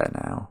 3 pair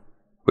now,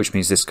 which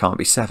means this can't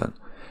be 7.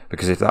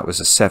 Because if that was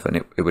a 7,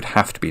 it would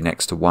have to be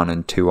next to 1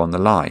 and 2 on the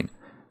line.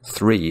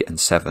 3 and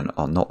 7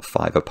 are not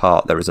 5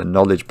 apart. There is a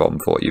knowledge bomb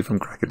for you from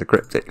Cracking the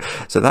Cryptic.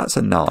 So that's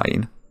a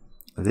 9.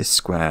 This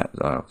square,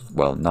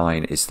 well,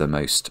 9 is the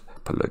most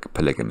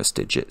polygamous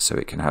digit, so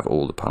it can have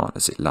all the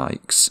partners it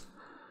likes.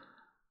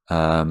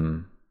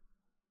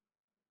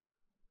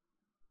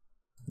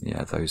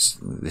 Yeah,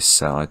 this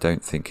cell I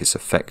don't think is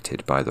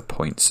affected by the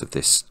points of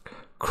this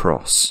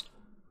cross.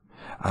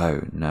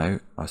 Oh, no.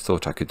 I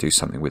thought I could do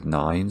something with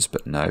 9s,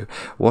 but no.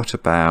 What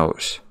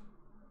about...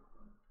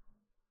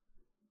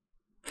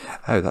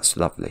 Oh, that's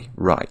lovely.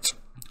 Right.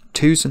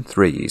 2s and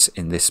 3s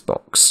in this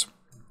box.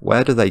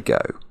 Where do they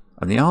go?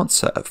 And the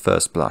answer at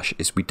first blush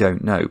is we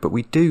don't know, but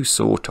we do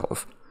sort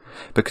of.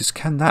 Because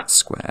can that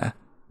square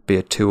be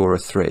a 2 or a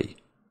 3?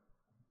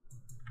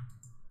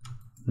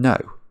 No.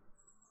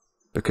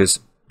 Because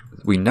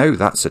we know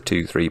that's a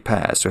 2-3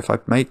 pair, so if I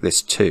make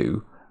this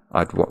 2,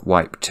 I'd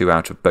wipe 2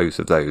 out of both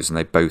of those, and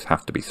they both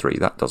have to be 3.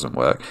 That doesn't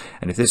work.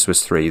 And if this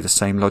was 3, the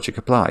same logic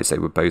applies. They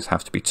would both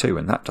have to be 2,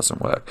 and that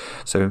doesn't work.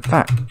 So in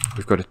fact,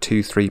 we've got a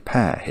 2-3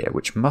 pair here,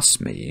 which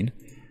must mean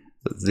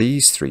that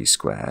these 3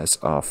 squares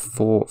are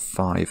 4,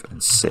 5,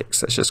 and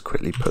 6. Let's just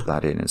quickly put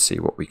that in and see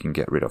what we can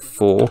get rid of.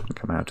 4 can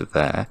come out of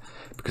there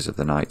because of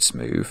the knight's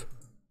move.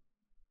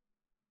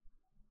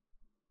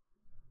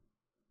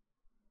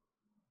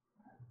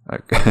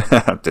 Okay,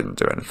 that didn't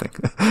do anything.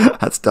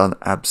 That's done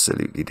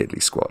absolutely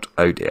diddly squat.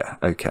 Oh dear.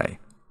 Okay.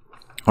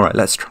 All right,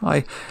 let's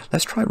try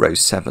row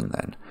 7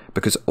 then,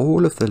 because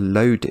all of the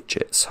low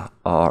digits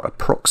are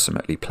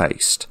approximately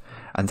placed,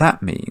 and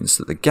that means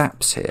that the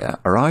gaps here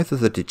are either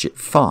the digit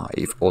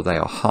 5 or they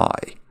are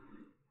high.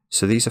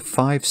 So these are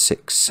 5,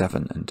 6,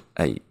 7, and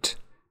 8,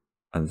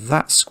 and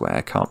that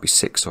square can't be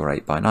 6 or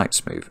 8 by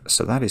knight's move.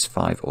 So that is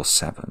 5 or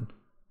 7.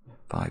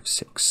 5,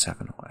 6,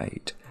 7, or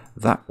 8.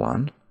 That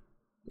one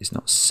is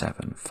not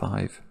 7,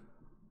 5.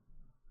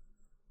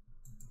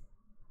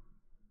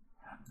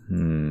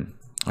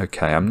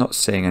 Okay, I'm not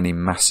seeing any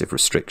massive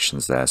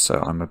restrictions there, so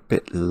I'm a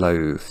bit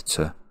loath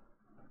to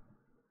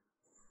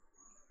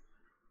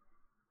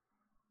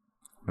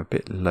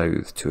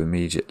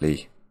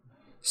immediately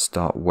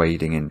start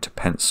wading into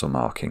pencil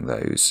marking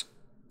those.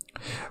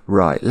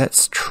 Right,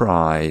 let's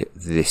try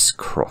this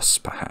cross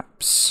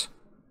perhaps.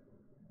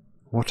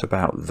 What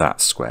about that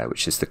square,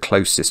 which is the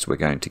closest we're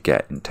going to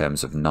get in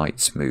terms of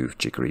knight's move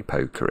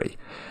jiggery-pokery?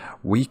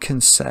 We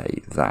can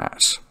say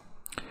that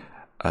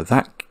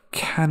that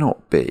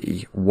cannot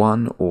be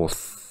 1 or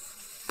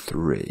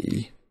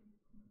 3.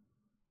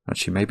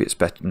 Actually, maybe it's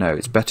better. No,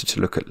 it's better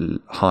to look at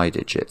high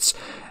digits.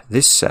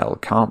 This cell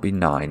can't be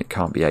 9, it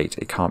can't be 8,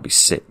 it can't be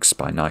 6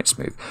 by knight's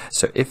move.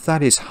 So if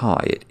that is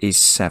high, it is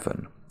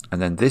 7.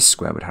 And then this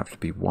square would have to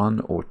be 1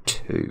 or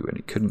 2, and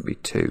it couldn't be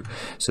 2.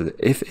 So that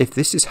if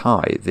this is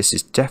high, this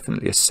is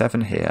definitely a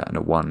 7 here and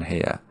a 1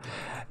 here.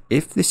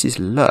 If this is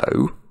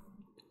low,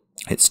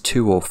 it's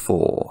 2 or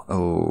 4.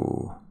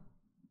 Oh.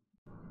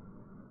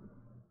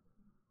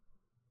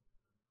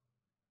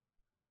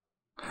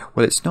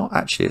 Well, it's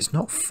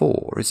not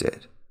 4, is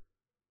it?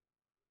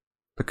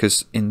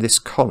 Because in this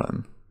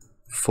column,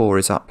 4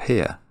 is up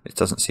here. It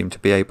doesn't seem to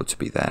be able to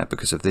be there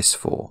because of this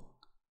 4.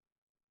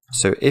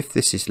 So if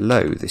this is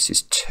low, this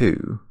is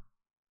 2.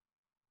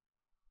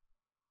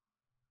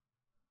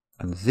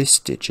 And this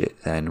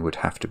digit then would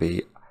have to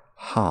be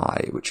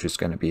high, which was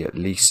going to be at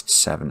least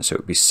 7. So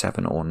it would be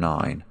 7 or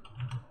 9.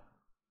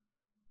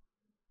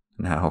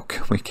 Now,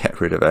 can we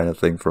get rid of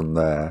anything from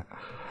there?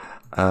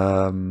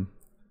 The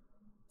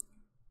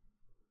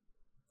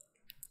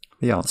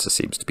answer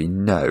seems to be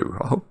no.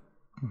 Oh,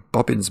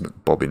 Bobbins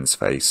McBobbins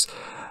face.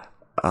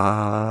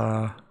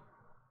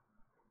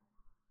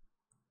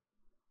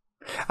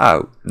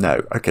 Oh,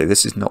 no. Okay,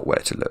 this is not where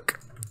to look.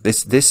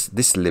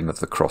 This limb of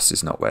the cross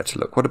is not where to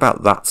look. What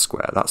about that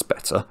square? That's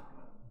better.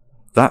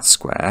 That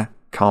square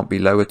can't be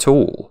low at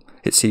all.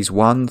 It sees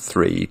 1,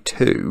 3,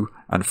 2,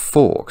 and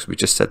 4, because we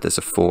just said there's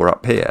a 4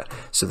 up here.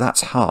 So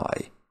that's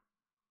high,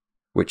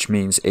 which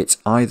means it's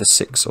either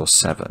 6 or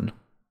 7,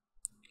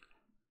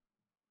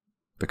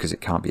 because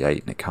it can't be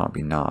 8 and it can't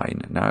be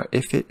 9. Now,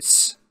 if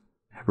it's...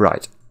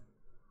 Right.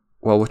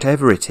 Well,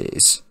 whatever it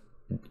is,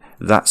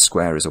 that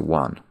square is a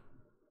 1.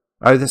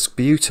 Oh, that's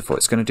beautiful.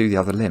 It's going to do the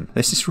other limb.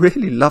 This is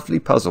really lovely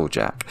puzzle,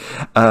 Jack.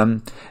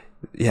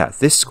 Yeah,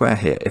 this square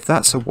here, if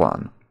that's a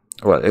 1,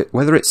 well,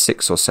 whether it's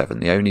 6 or 7,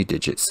 the only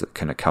digits that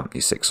can accompany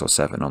 6 or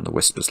 7 on the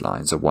Whispers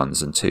lines are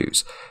 1s and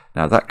 2s.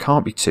 Now, that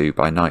can't be 2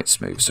 by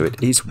knight's move, so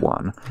it is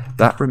 1.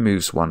 That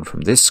removes 1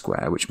 from this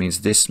square, which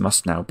means this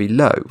must now be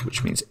low,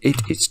 which means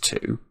it is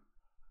 2.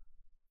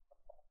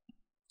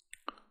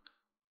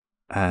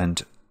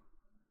 And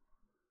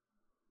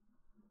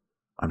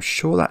I'm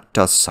sure that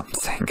does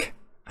something.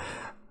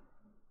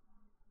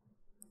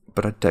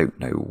 But I don't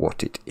know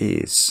what it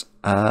is.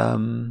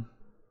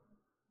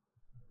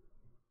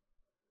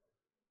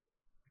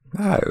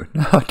 No,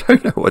 I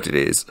don't know what it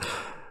is.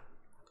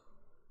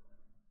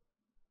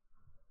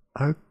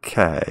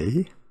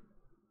 Okay.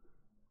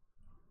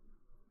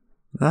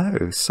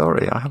 No,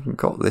 sorry, I haven't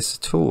got this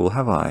at all,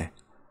 have I?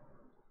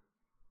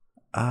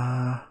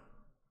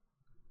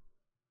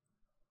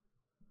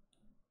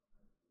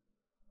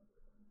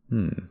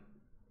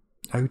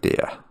 Oh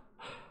dear.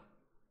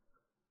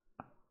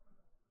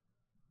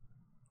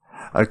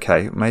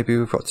 Okay, maybe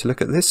we've got to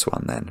look at this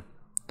one then.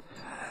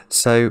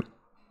 So,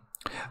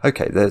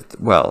 okay,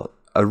 well,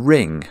 a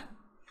ring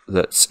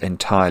that's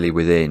entirely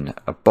within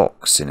a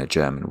box in a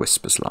German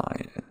whispers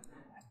line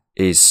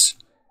is,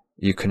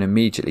 you can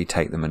immediately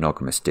take the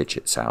monogamous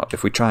digits out.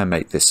 If we try and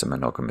make this a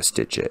monogamous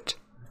digit,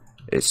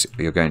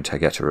 you're going to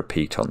get a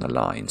repeat on the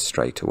line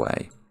straight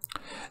away.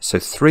 So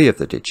 3 of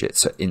the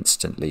digits are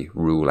instantly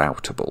rule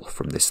outable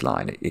from this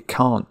line. It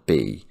can't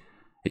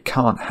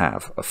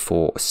have a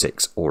 4, a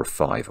 6 or a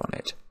 5 on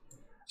it.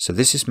 So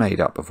this is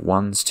made up of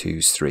 1s,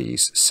 2s,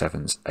 3s,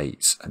 7s,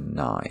 8s and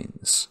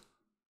 9s.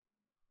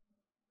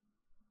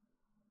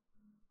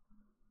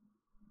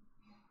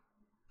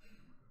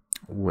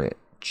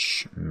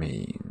 Which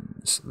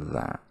means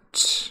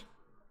that...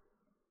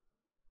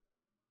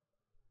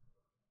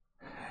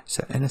 Is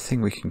there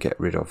anything we can get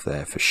rid of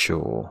there for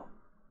sure?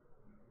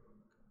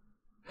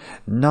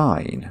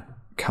 9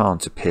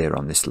 can't appear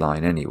on this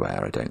line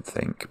anywhere, I don't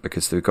think,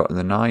 because we've got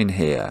the 9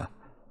 here,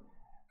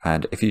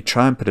 and if you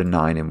try and put a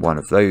 9 in one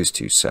of those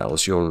 2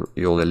 cells, you'll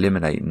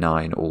eliminate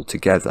 9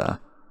 altogether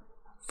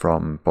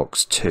from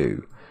box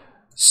 2.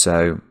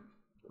 So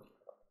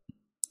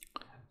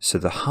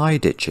the high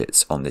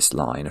digits on this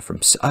line are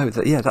from... Oh,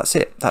 yeah, that's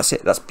it.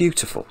 That's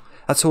beautiful.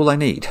 That's all I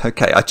need.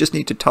 Okay, I just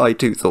need to tie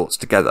 2 thoughts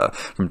together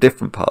from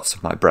different parts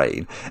of my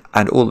brain,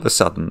 and all of a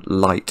sudden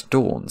light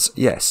dawns.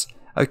 Yes.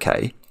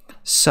 Okay.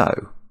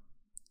 So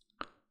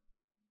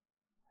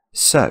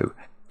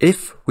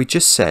if we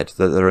just said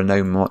that there are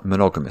no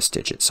monogamous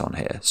digits on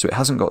here, so it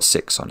hasn't got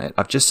 6 on it,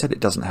 I've just said it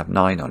doesn't have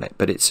 9 on it,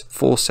 but it's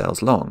 4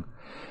 cells long.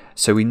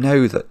 So we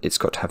know that it's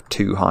got to have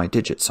 2 high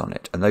digits on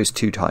it, and those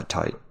 2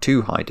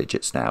 high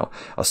digits now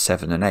are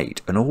 7 and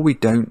 8, and all we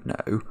don't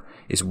know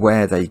is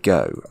where they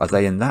go. Are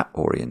they in that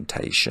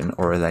orientation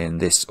or are they in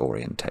this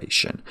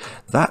orientation?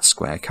 That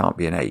square can't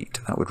be an 8.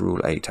 That would rule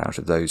 8 out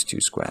of those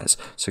 2 squares.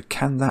 So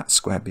can that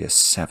square be a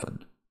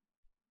 7?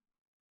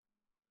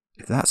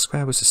 If that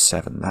square was a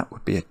 7, that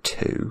would be a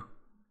 2,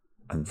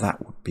 and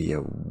that would be a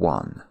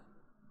 1,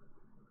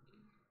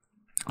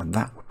 and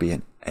that would be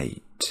an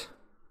 8.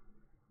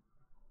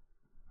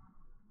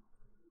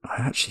 I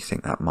actually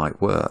think that might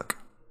work.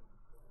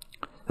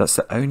 That's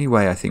the only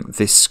way I think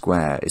this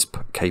square is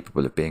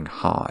capable of being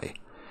high.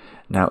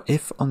 Now,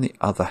 if on the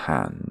other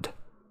hand...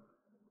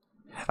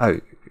 Oh,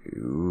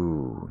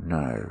 ooh,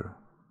 no.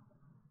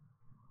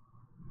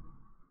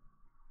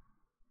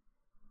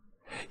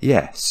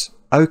 Yes,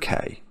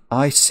 okay.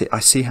 I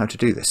see how to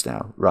do this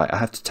now. Right, I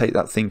have to take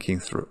that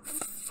thinking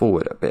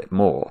forward a bit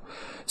more.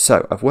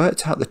 So, I've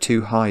worked out the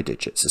 2 high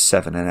digits are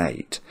 7 and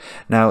 8.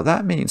 Now,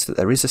 that means that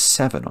there is a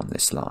 7 on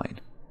this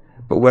line.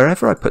 But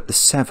wherever I put the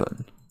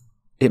 7...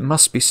 it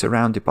must be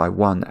surrounded by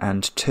 1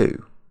 and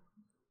 2.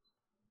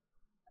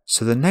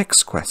 So the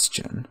next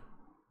question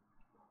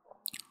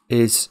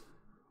is,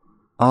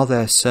 are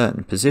there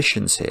certain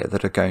positions here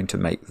that are going to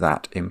make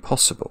that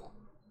impossible?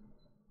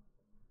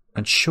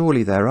 And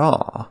surely there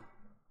are.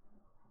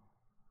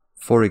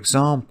 For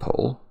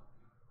example,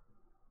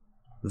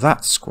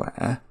 that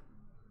square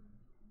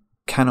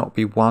cannot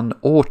be 1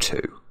 or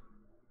 2,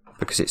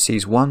 because it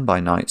sees 1 by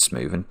Knight's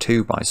Move and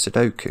 2 by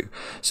Sudoku.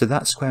 So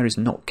that square is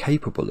not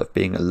capable of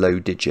being a low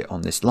digit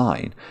on this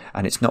line,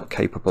 and it's not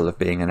capable of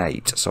being an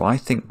 8. So I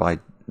think by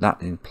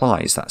that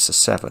implies that's a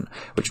 7,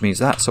 which means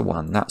that's a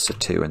 1, that's a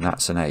 2, and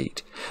that's an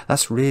 8.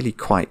 That's really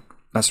quite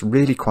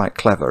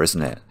clever,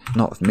 isn't it?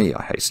 Not of me,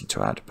 I hasten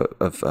to add, but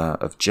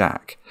of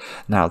Jack.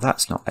 Now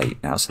that's not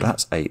 8 now, so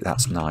that's 8,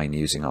 that's 9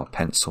 using our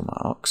pencil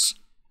marks.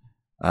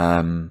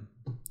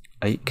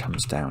 8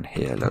 comes down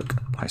here, look,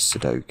 by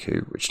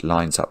Sudoku, which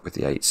lines up with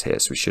the 8s here.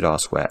 So we should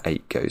ask where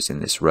 8 goes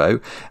in this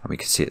row, and we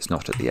can see it's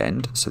not at the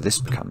end. So this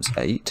becomes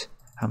 8.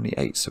 How many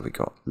 8s have we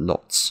got?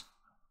 Lots.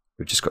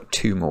 We've just got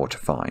 2 more to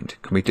find.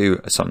 Can we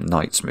do some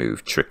Knight's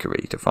Move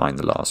trickery to find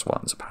the last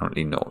ones?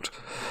 Apparently not.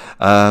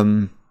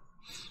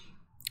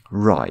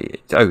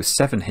 Right. Oh,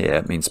 7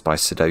 here means by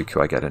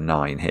Sudoku I get a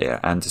 9 here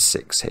and a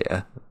 6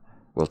 here.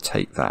 We'll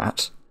take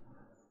that.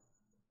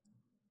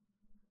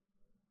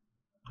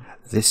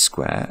 This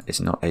square is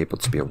not able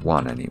to be a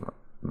 1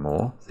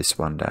 anymore. This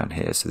one down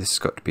here. So this has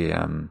got to be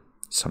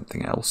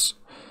something else.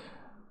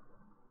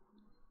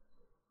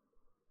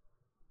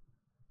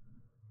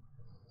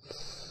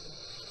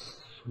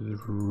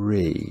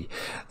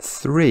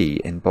 Three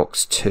in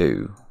box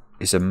 2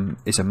 is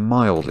a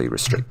mildly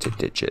restricted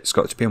digit. It's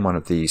got to be in one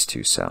of these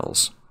 2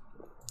 cells.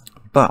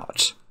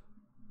 But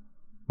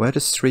where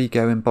does 3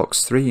 go in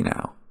box 3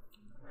 now?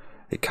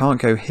 It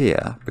can't go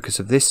here because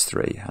of this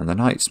 3 and the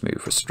Knight's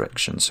Move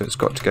restriction, so it's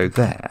got to go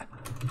there.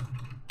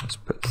 Let's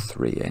put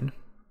 3 in.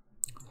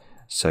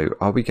 So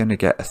are we going to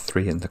get a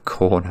 3 in the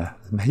corner?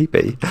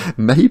 Maybe.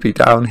 Maybe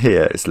down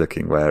here is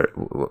looking where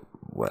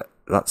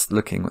that's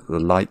looking at the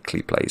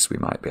likely place we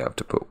might be able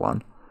to put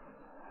one.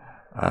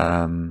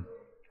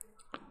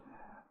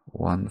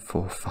 1,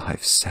 4,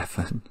 5,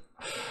 7.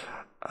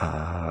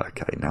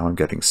 Okay, now I'm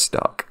getting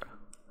stuck.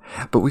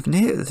 But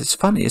it's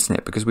funny, isn't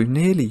it? Because we've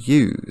nearly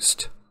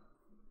used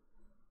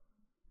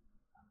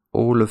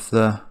all of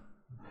the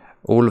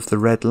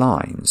red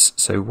lines.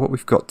 So what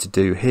we've got to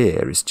do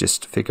here is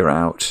just figure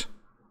out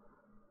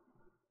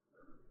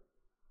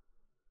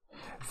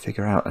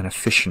an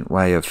efficient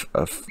way of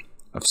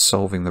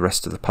solving the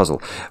rest of the puzzle.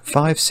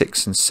 5,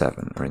 6 and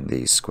 7 are in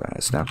these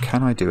squares. Now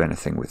can I do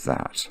anything with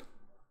that?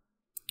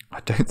 I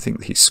don't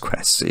think these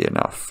squares see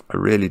enough. I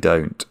really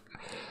don't.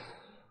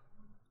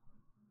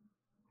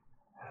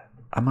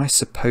 Am I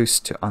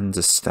supposed to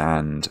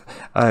understand?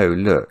 Oh,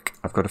 look,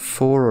 I've got a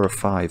 4 or a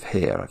 5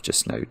 here, I've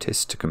just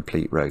noticed, to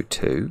complete row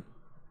 2.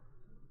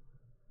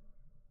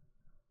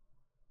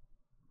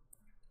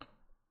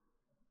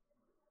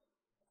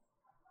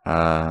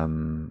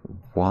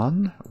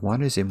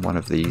 One is in one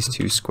of these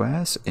two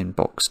squares in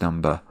box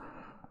number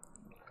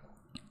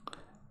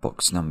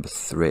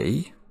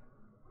 3.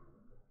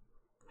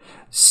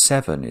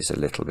 7 is a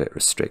little bit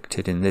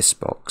restricted in this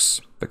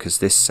box because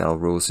this cell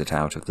rules it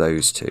out of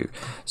those two.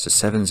 So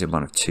 7's in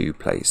one of 2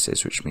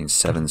 places, which means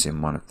 7's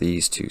in one of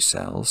these 2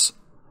 cells.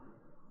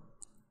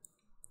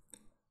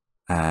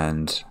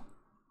 And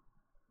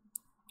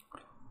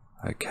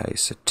okay,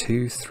 so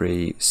 2,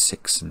 3,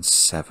 6 and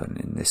 7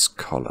 in this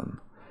column.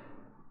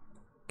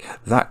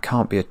 That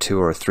can't be a 2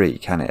 or a 3,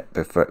 can it?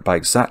 By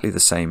exactly the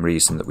same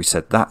reason that we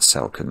said that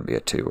cell couldn't be a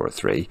 2 or a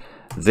 3,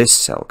 this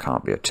cell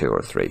can't be a 2 or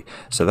a 3.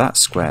 So that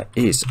square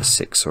is a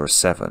 6 or a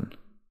 7.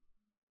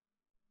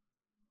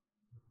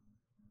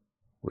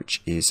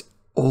 Which is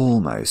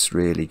almost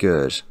really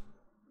good.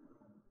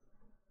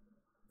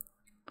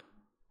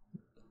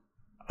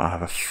 I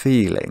have a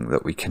feeling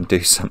that we can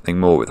do something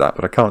more with that,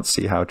 but I can't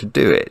see how to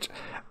do it.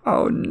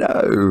 Oh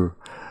no!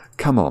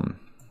 Come on.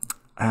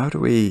 How do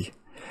we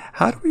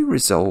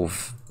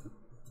resolve?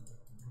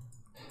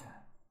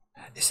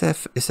 Is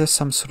there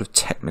some sort of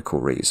technical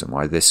reason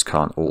why this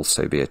can't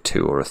also be a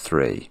 2 or a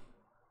 3?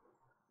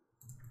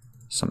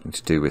 Something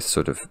to do with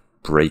sort of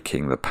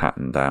breaking the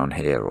pattern down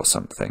here or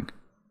something?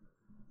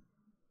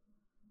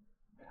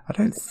 I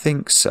don't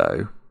think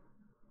so.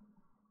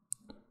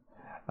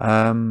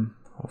 4,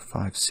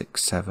 5,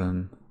 6,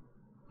 7.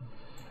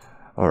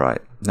 All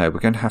right. No, we're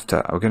going to have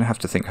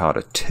to think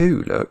harder.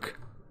 2, look,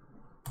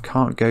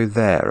 can't go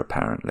there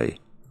apparently.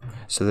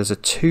 So there's a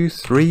 2,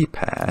 3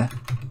 pair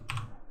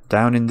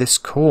down in this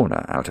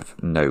corner out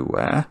of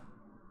nowhere.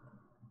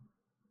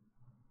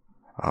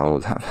 Oh,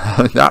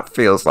 that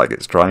feels like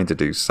it's trying to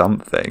do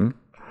something.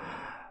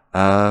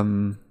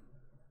 4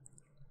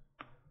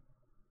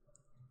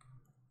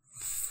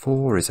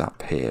 is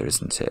up here,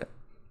 isn't it?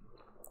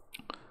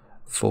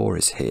 4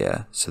 is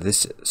here. So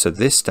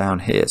this down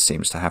here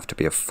seems to have to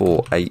be a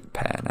 4, 8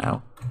 pair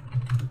now.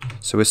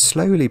 So we're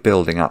slowly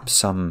building up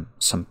some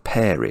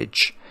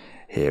pairage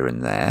here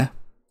and there.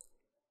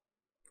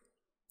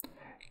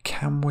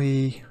 Can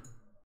we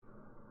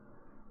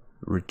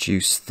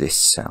reduce this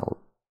cell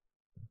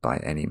by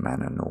any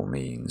manner nor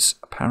means?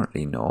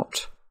 Apparently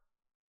not.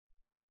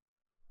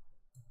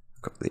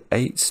 Got the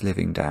 8s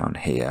living down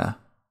here.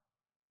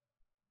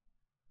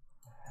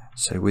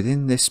 So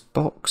within this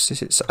box,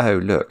 is it? Oh,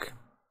 look.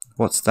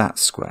 What's that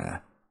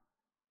square?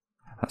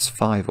 That's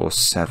 5 or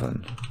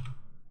 7.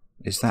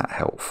 Is that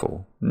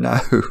helpful? No.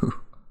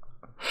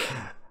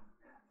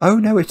 Oh,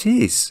 no, it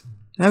is.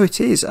 No,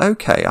 it is.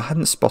 Okay, I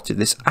hadn't spotted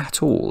this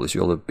at all, as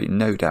you'll have been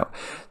no doubt.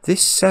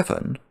 This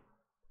 7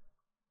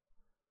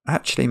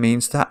 actually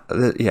means that,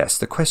 yes,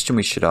 the question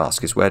we should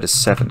ask is where does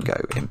 7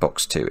 go in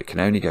box 2? It can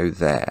only go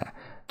there.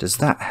 Does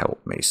that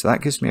help me? So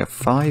that gives me a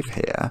 5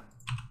 here.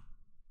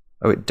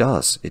 Oh, it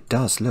does. It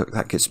does. Look,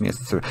 that gives me a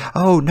 3.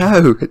 Oh,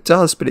 no, it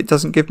does, but it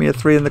doesn't give me a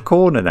 3 in the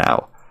corner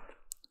now.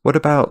 What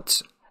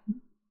about...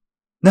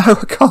 No,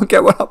 I can't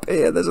get one up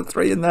here. There's a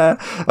 3 in there.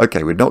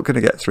 Okay, we're not going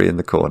to get 3 in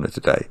the corner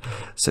today.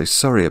 So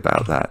sorry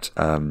about that.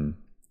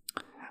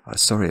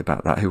 Sorry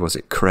about that. Who was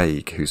it?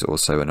 Craig, who's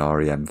also an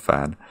REM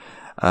fan.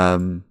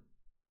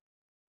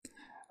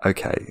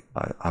 Okay,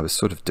 I was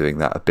sort of doing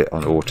that a bit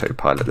on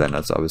autopilot then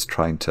as I was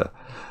trying to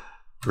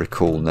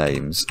recall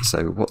names.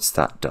 So what's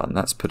that done?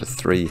 That's put a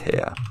 3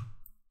 here.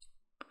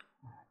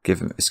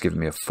 It's given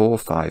me a 4,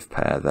 5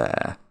 pair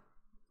there.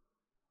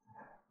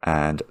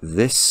 And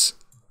this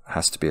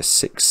has to be a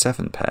 6,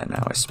 7 pair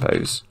now, I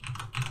suppose.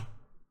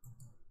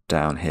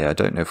 Down here. I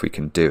don't know if we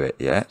can do it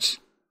yet.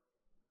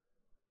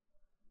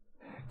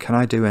 Can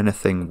I do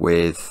anything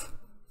with...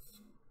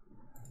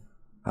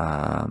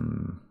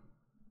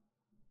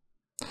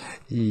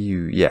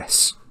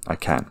 Yes, I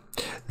can.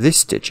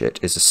 This digit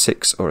is a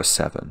 6 or a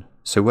 7.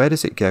 So where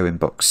does it go in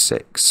box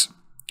 6?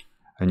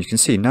 And you can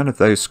see none of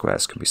those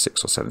squares can be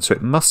 6 or 7, so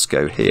it must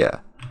go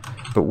here.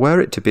 But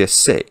were it to be a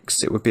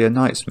 6, it would be a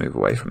knight's move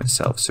away from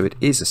itself, so it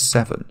is a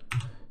 7.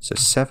 So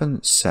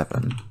 7,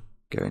 7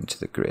 go into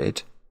the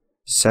grid.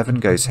 7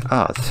 goes...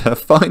 I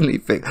finally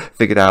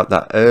figured out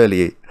that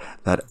early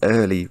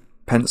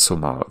pencil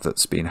mark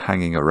that's been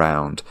hanging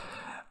around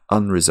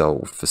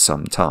unresolved for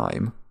some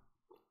time.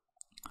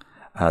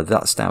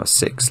 That's now a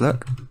 6,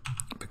 look,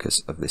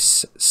 because of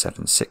this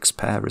 7, 6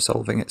 pair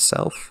resolving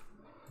itself.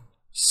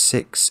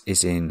 6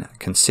 is in...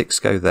 Can 6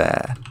 go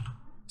there?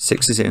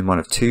 6 is in one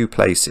of 2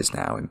 places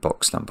now in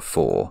box number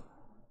 4.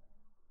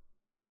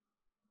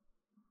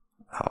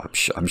 Oh,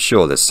 I'm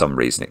sure there's some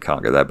reason it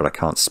can't go there, but I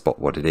can't spot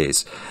what it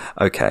is.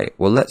 Okay,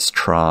 well, let's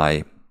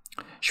try.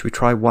 Should we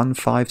try 1,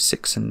 5,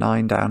 6, and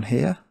 9 down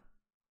here?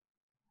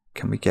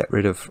 Can we get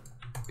rid of...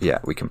 Yeah,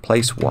 we can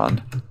place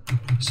 1.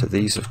 So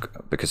these have,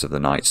 because of the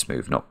knight's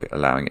move, not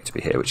allowing it to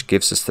be here, which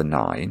gives us the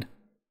 9.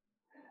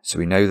 So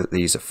we know that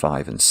these are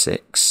 5 and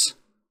 6.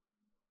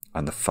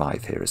 And the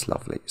 5 here is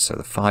lovely. So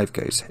the 5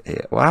 goes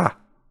here. Wow,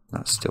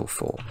 that's still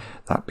 4.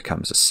 That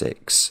becomes a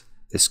 6.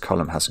 This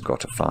column hasn't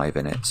got a 5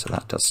 in it, so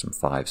that does some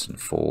 5s and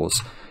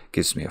 4s.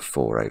 Gives me a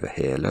 4 over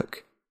here,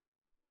 look.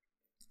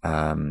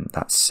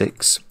 That's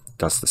 6.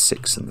 Does the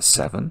 6 and the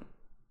 7.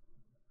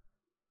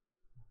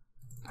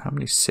 How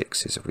many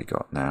 6s have we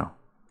got now?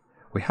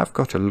 We have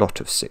got a lot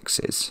of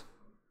 6s.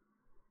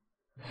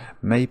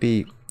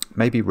 Maybe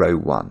row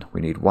 1.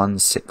 We need 1,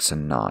 6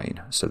 and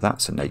 9. So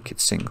that's a naked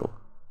single.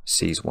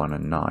 C's 1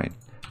 and 9.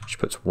 Which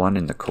puts 1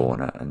 in the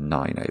corner and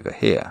 9 over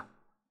here.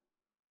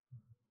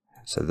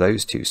 So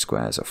those two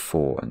squares are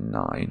 4 and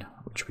 9,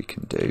 which we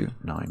can do.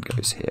 9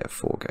 goes here,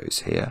 4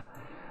 goes here.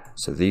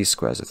 So these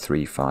squares are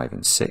 3, 5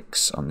 and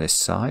 6 on this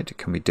side.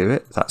 Can we do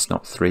it? That's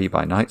not 3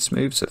 by knight's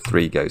move, so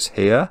 3 goes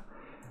here.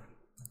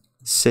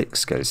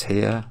 6 goes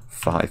here,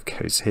 5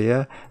 goes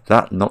here.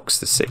 That knocks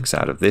the 6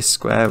 out of this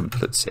square and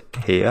puts it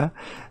here.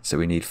 So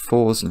we need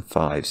 4s and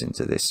 5s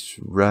into this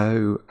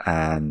row,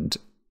 and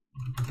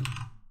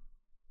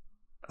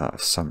for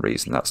some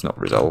reason that's not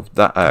resolved.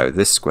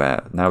 This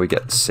square, now we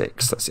get the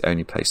 6. That's the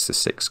only place the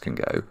 6 can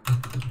go.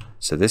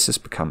 So this has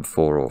become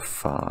 4 or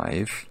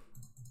 5.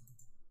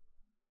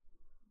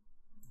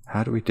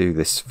 How do we do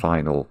this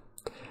final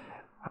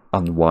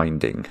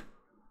unwinding?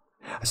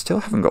 I still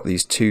haven't got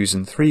these 2s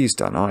and 3s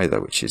done either,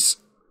 which is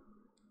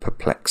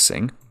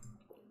perplexing.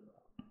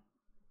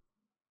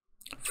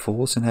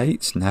 4s and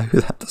 8s? No,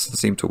 that doesn't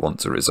seem to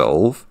want to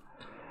resolve.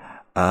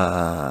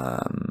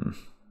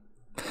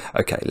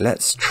 Okay,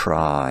 let's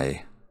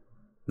try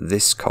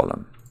this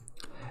column.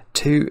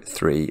 2,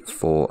 3,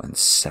 4 and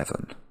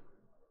 7.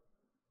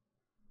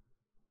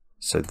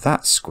 So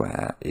that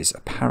square is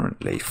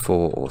apparently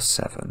 4 or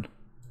 7.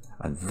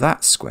 And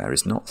that square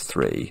is not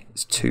 3,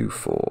 it's 2,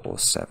 4 or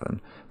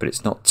 7. But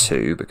it's not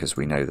 2 because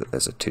we know that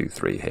there's a 2,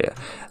 3 here.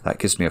 That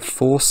gives me a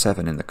 4,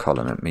 7 in the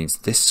column. It means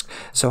this...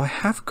 So I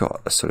have got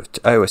a sort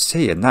of... Oh, I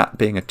see. And that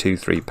being a 2,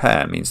 3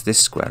 pair means this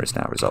square is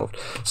now resolved.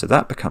 So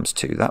that becomes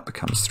 2, that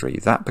becomes 3,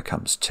 that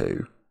becomes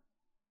 2.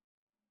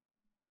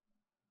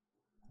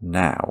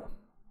 Now,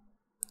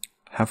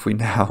 have we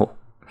now...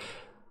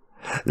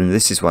 And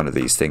this is one of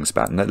these things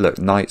about... Look,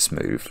 knight's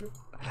move.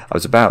 I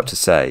was about to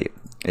say...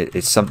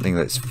 It's something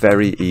that's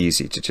very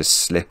easy to just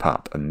slip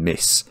up and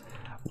miss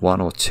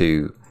 1 or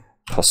 2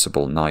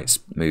 possible knight's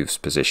moves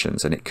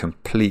positions, and it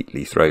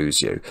completely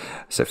throws you.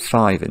 So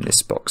 5 in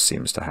this box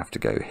seems to have to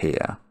go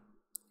here.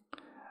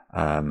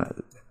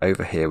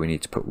 Over here we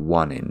need to put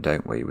 1 in,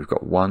 don't we? We've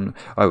got 1.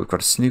 Oh, we've got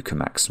a snooker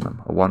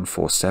maximum, a 1,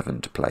 4, 7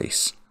 to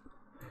place.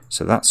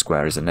 So that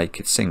square is a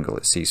naked single.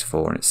 It sees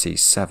 4 and it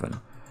sees 7.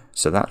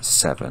 So that's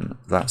 7.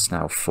 That's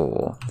now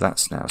 4.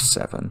 That's now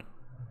 7.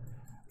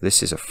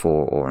 This is a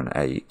 4 or an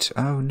 8.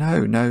 Oh,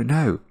 no, no,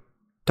 no.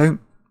 Don't.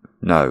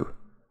 No.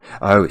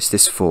 Oh, it's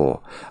this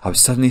 4. I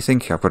was suddenly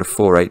thinking I've got a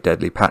 4-8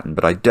 deadly pattern,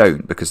 but I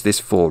don't, because this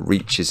 4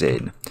 reaches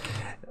in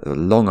the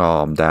long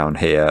arm down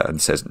here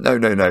and says, no,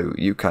 no, no,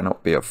 you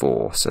cannot be a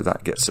 4. So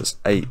that gets us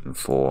 8 and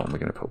 4, and we're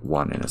going to put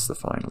 1 in as the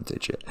final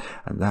digit.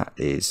 And that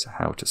is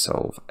how to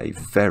solve a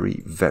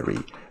very,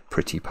 very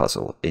pretty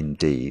puzzle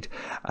indeed.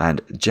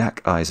 And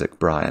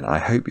Jackisaacbryan, I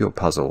hope your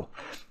puzzle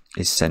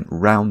is sent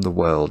round the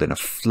world in a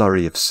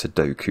flurry of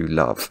Sudoku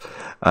love.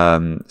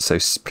 So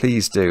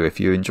please do, if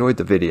you enjoyed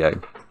the video,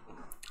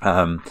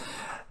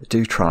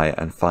 do try it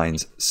and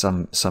find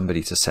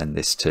somebody to send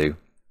this to.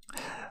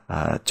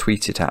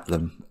 Tweet it at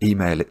them,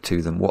 email it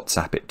to them,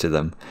 WhatsApp it to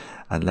them,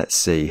 and let's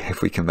see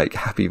if we can make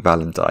Happy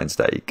Valentine's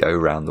Day go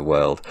around the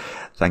world.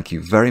 Thank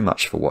you very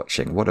much for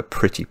watching. What a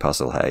pretty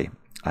puzzle, hey?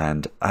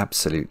 And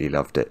absolutely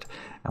loved it.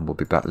 And we'll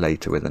be back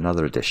later with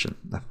another edition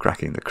of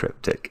Cracking the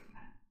Cryptic.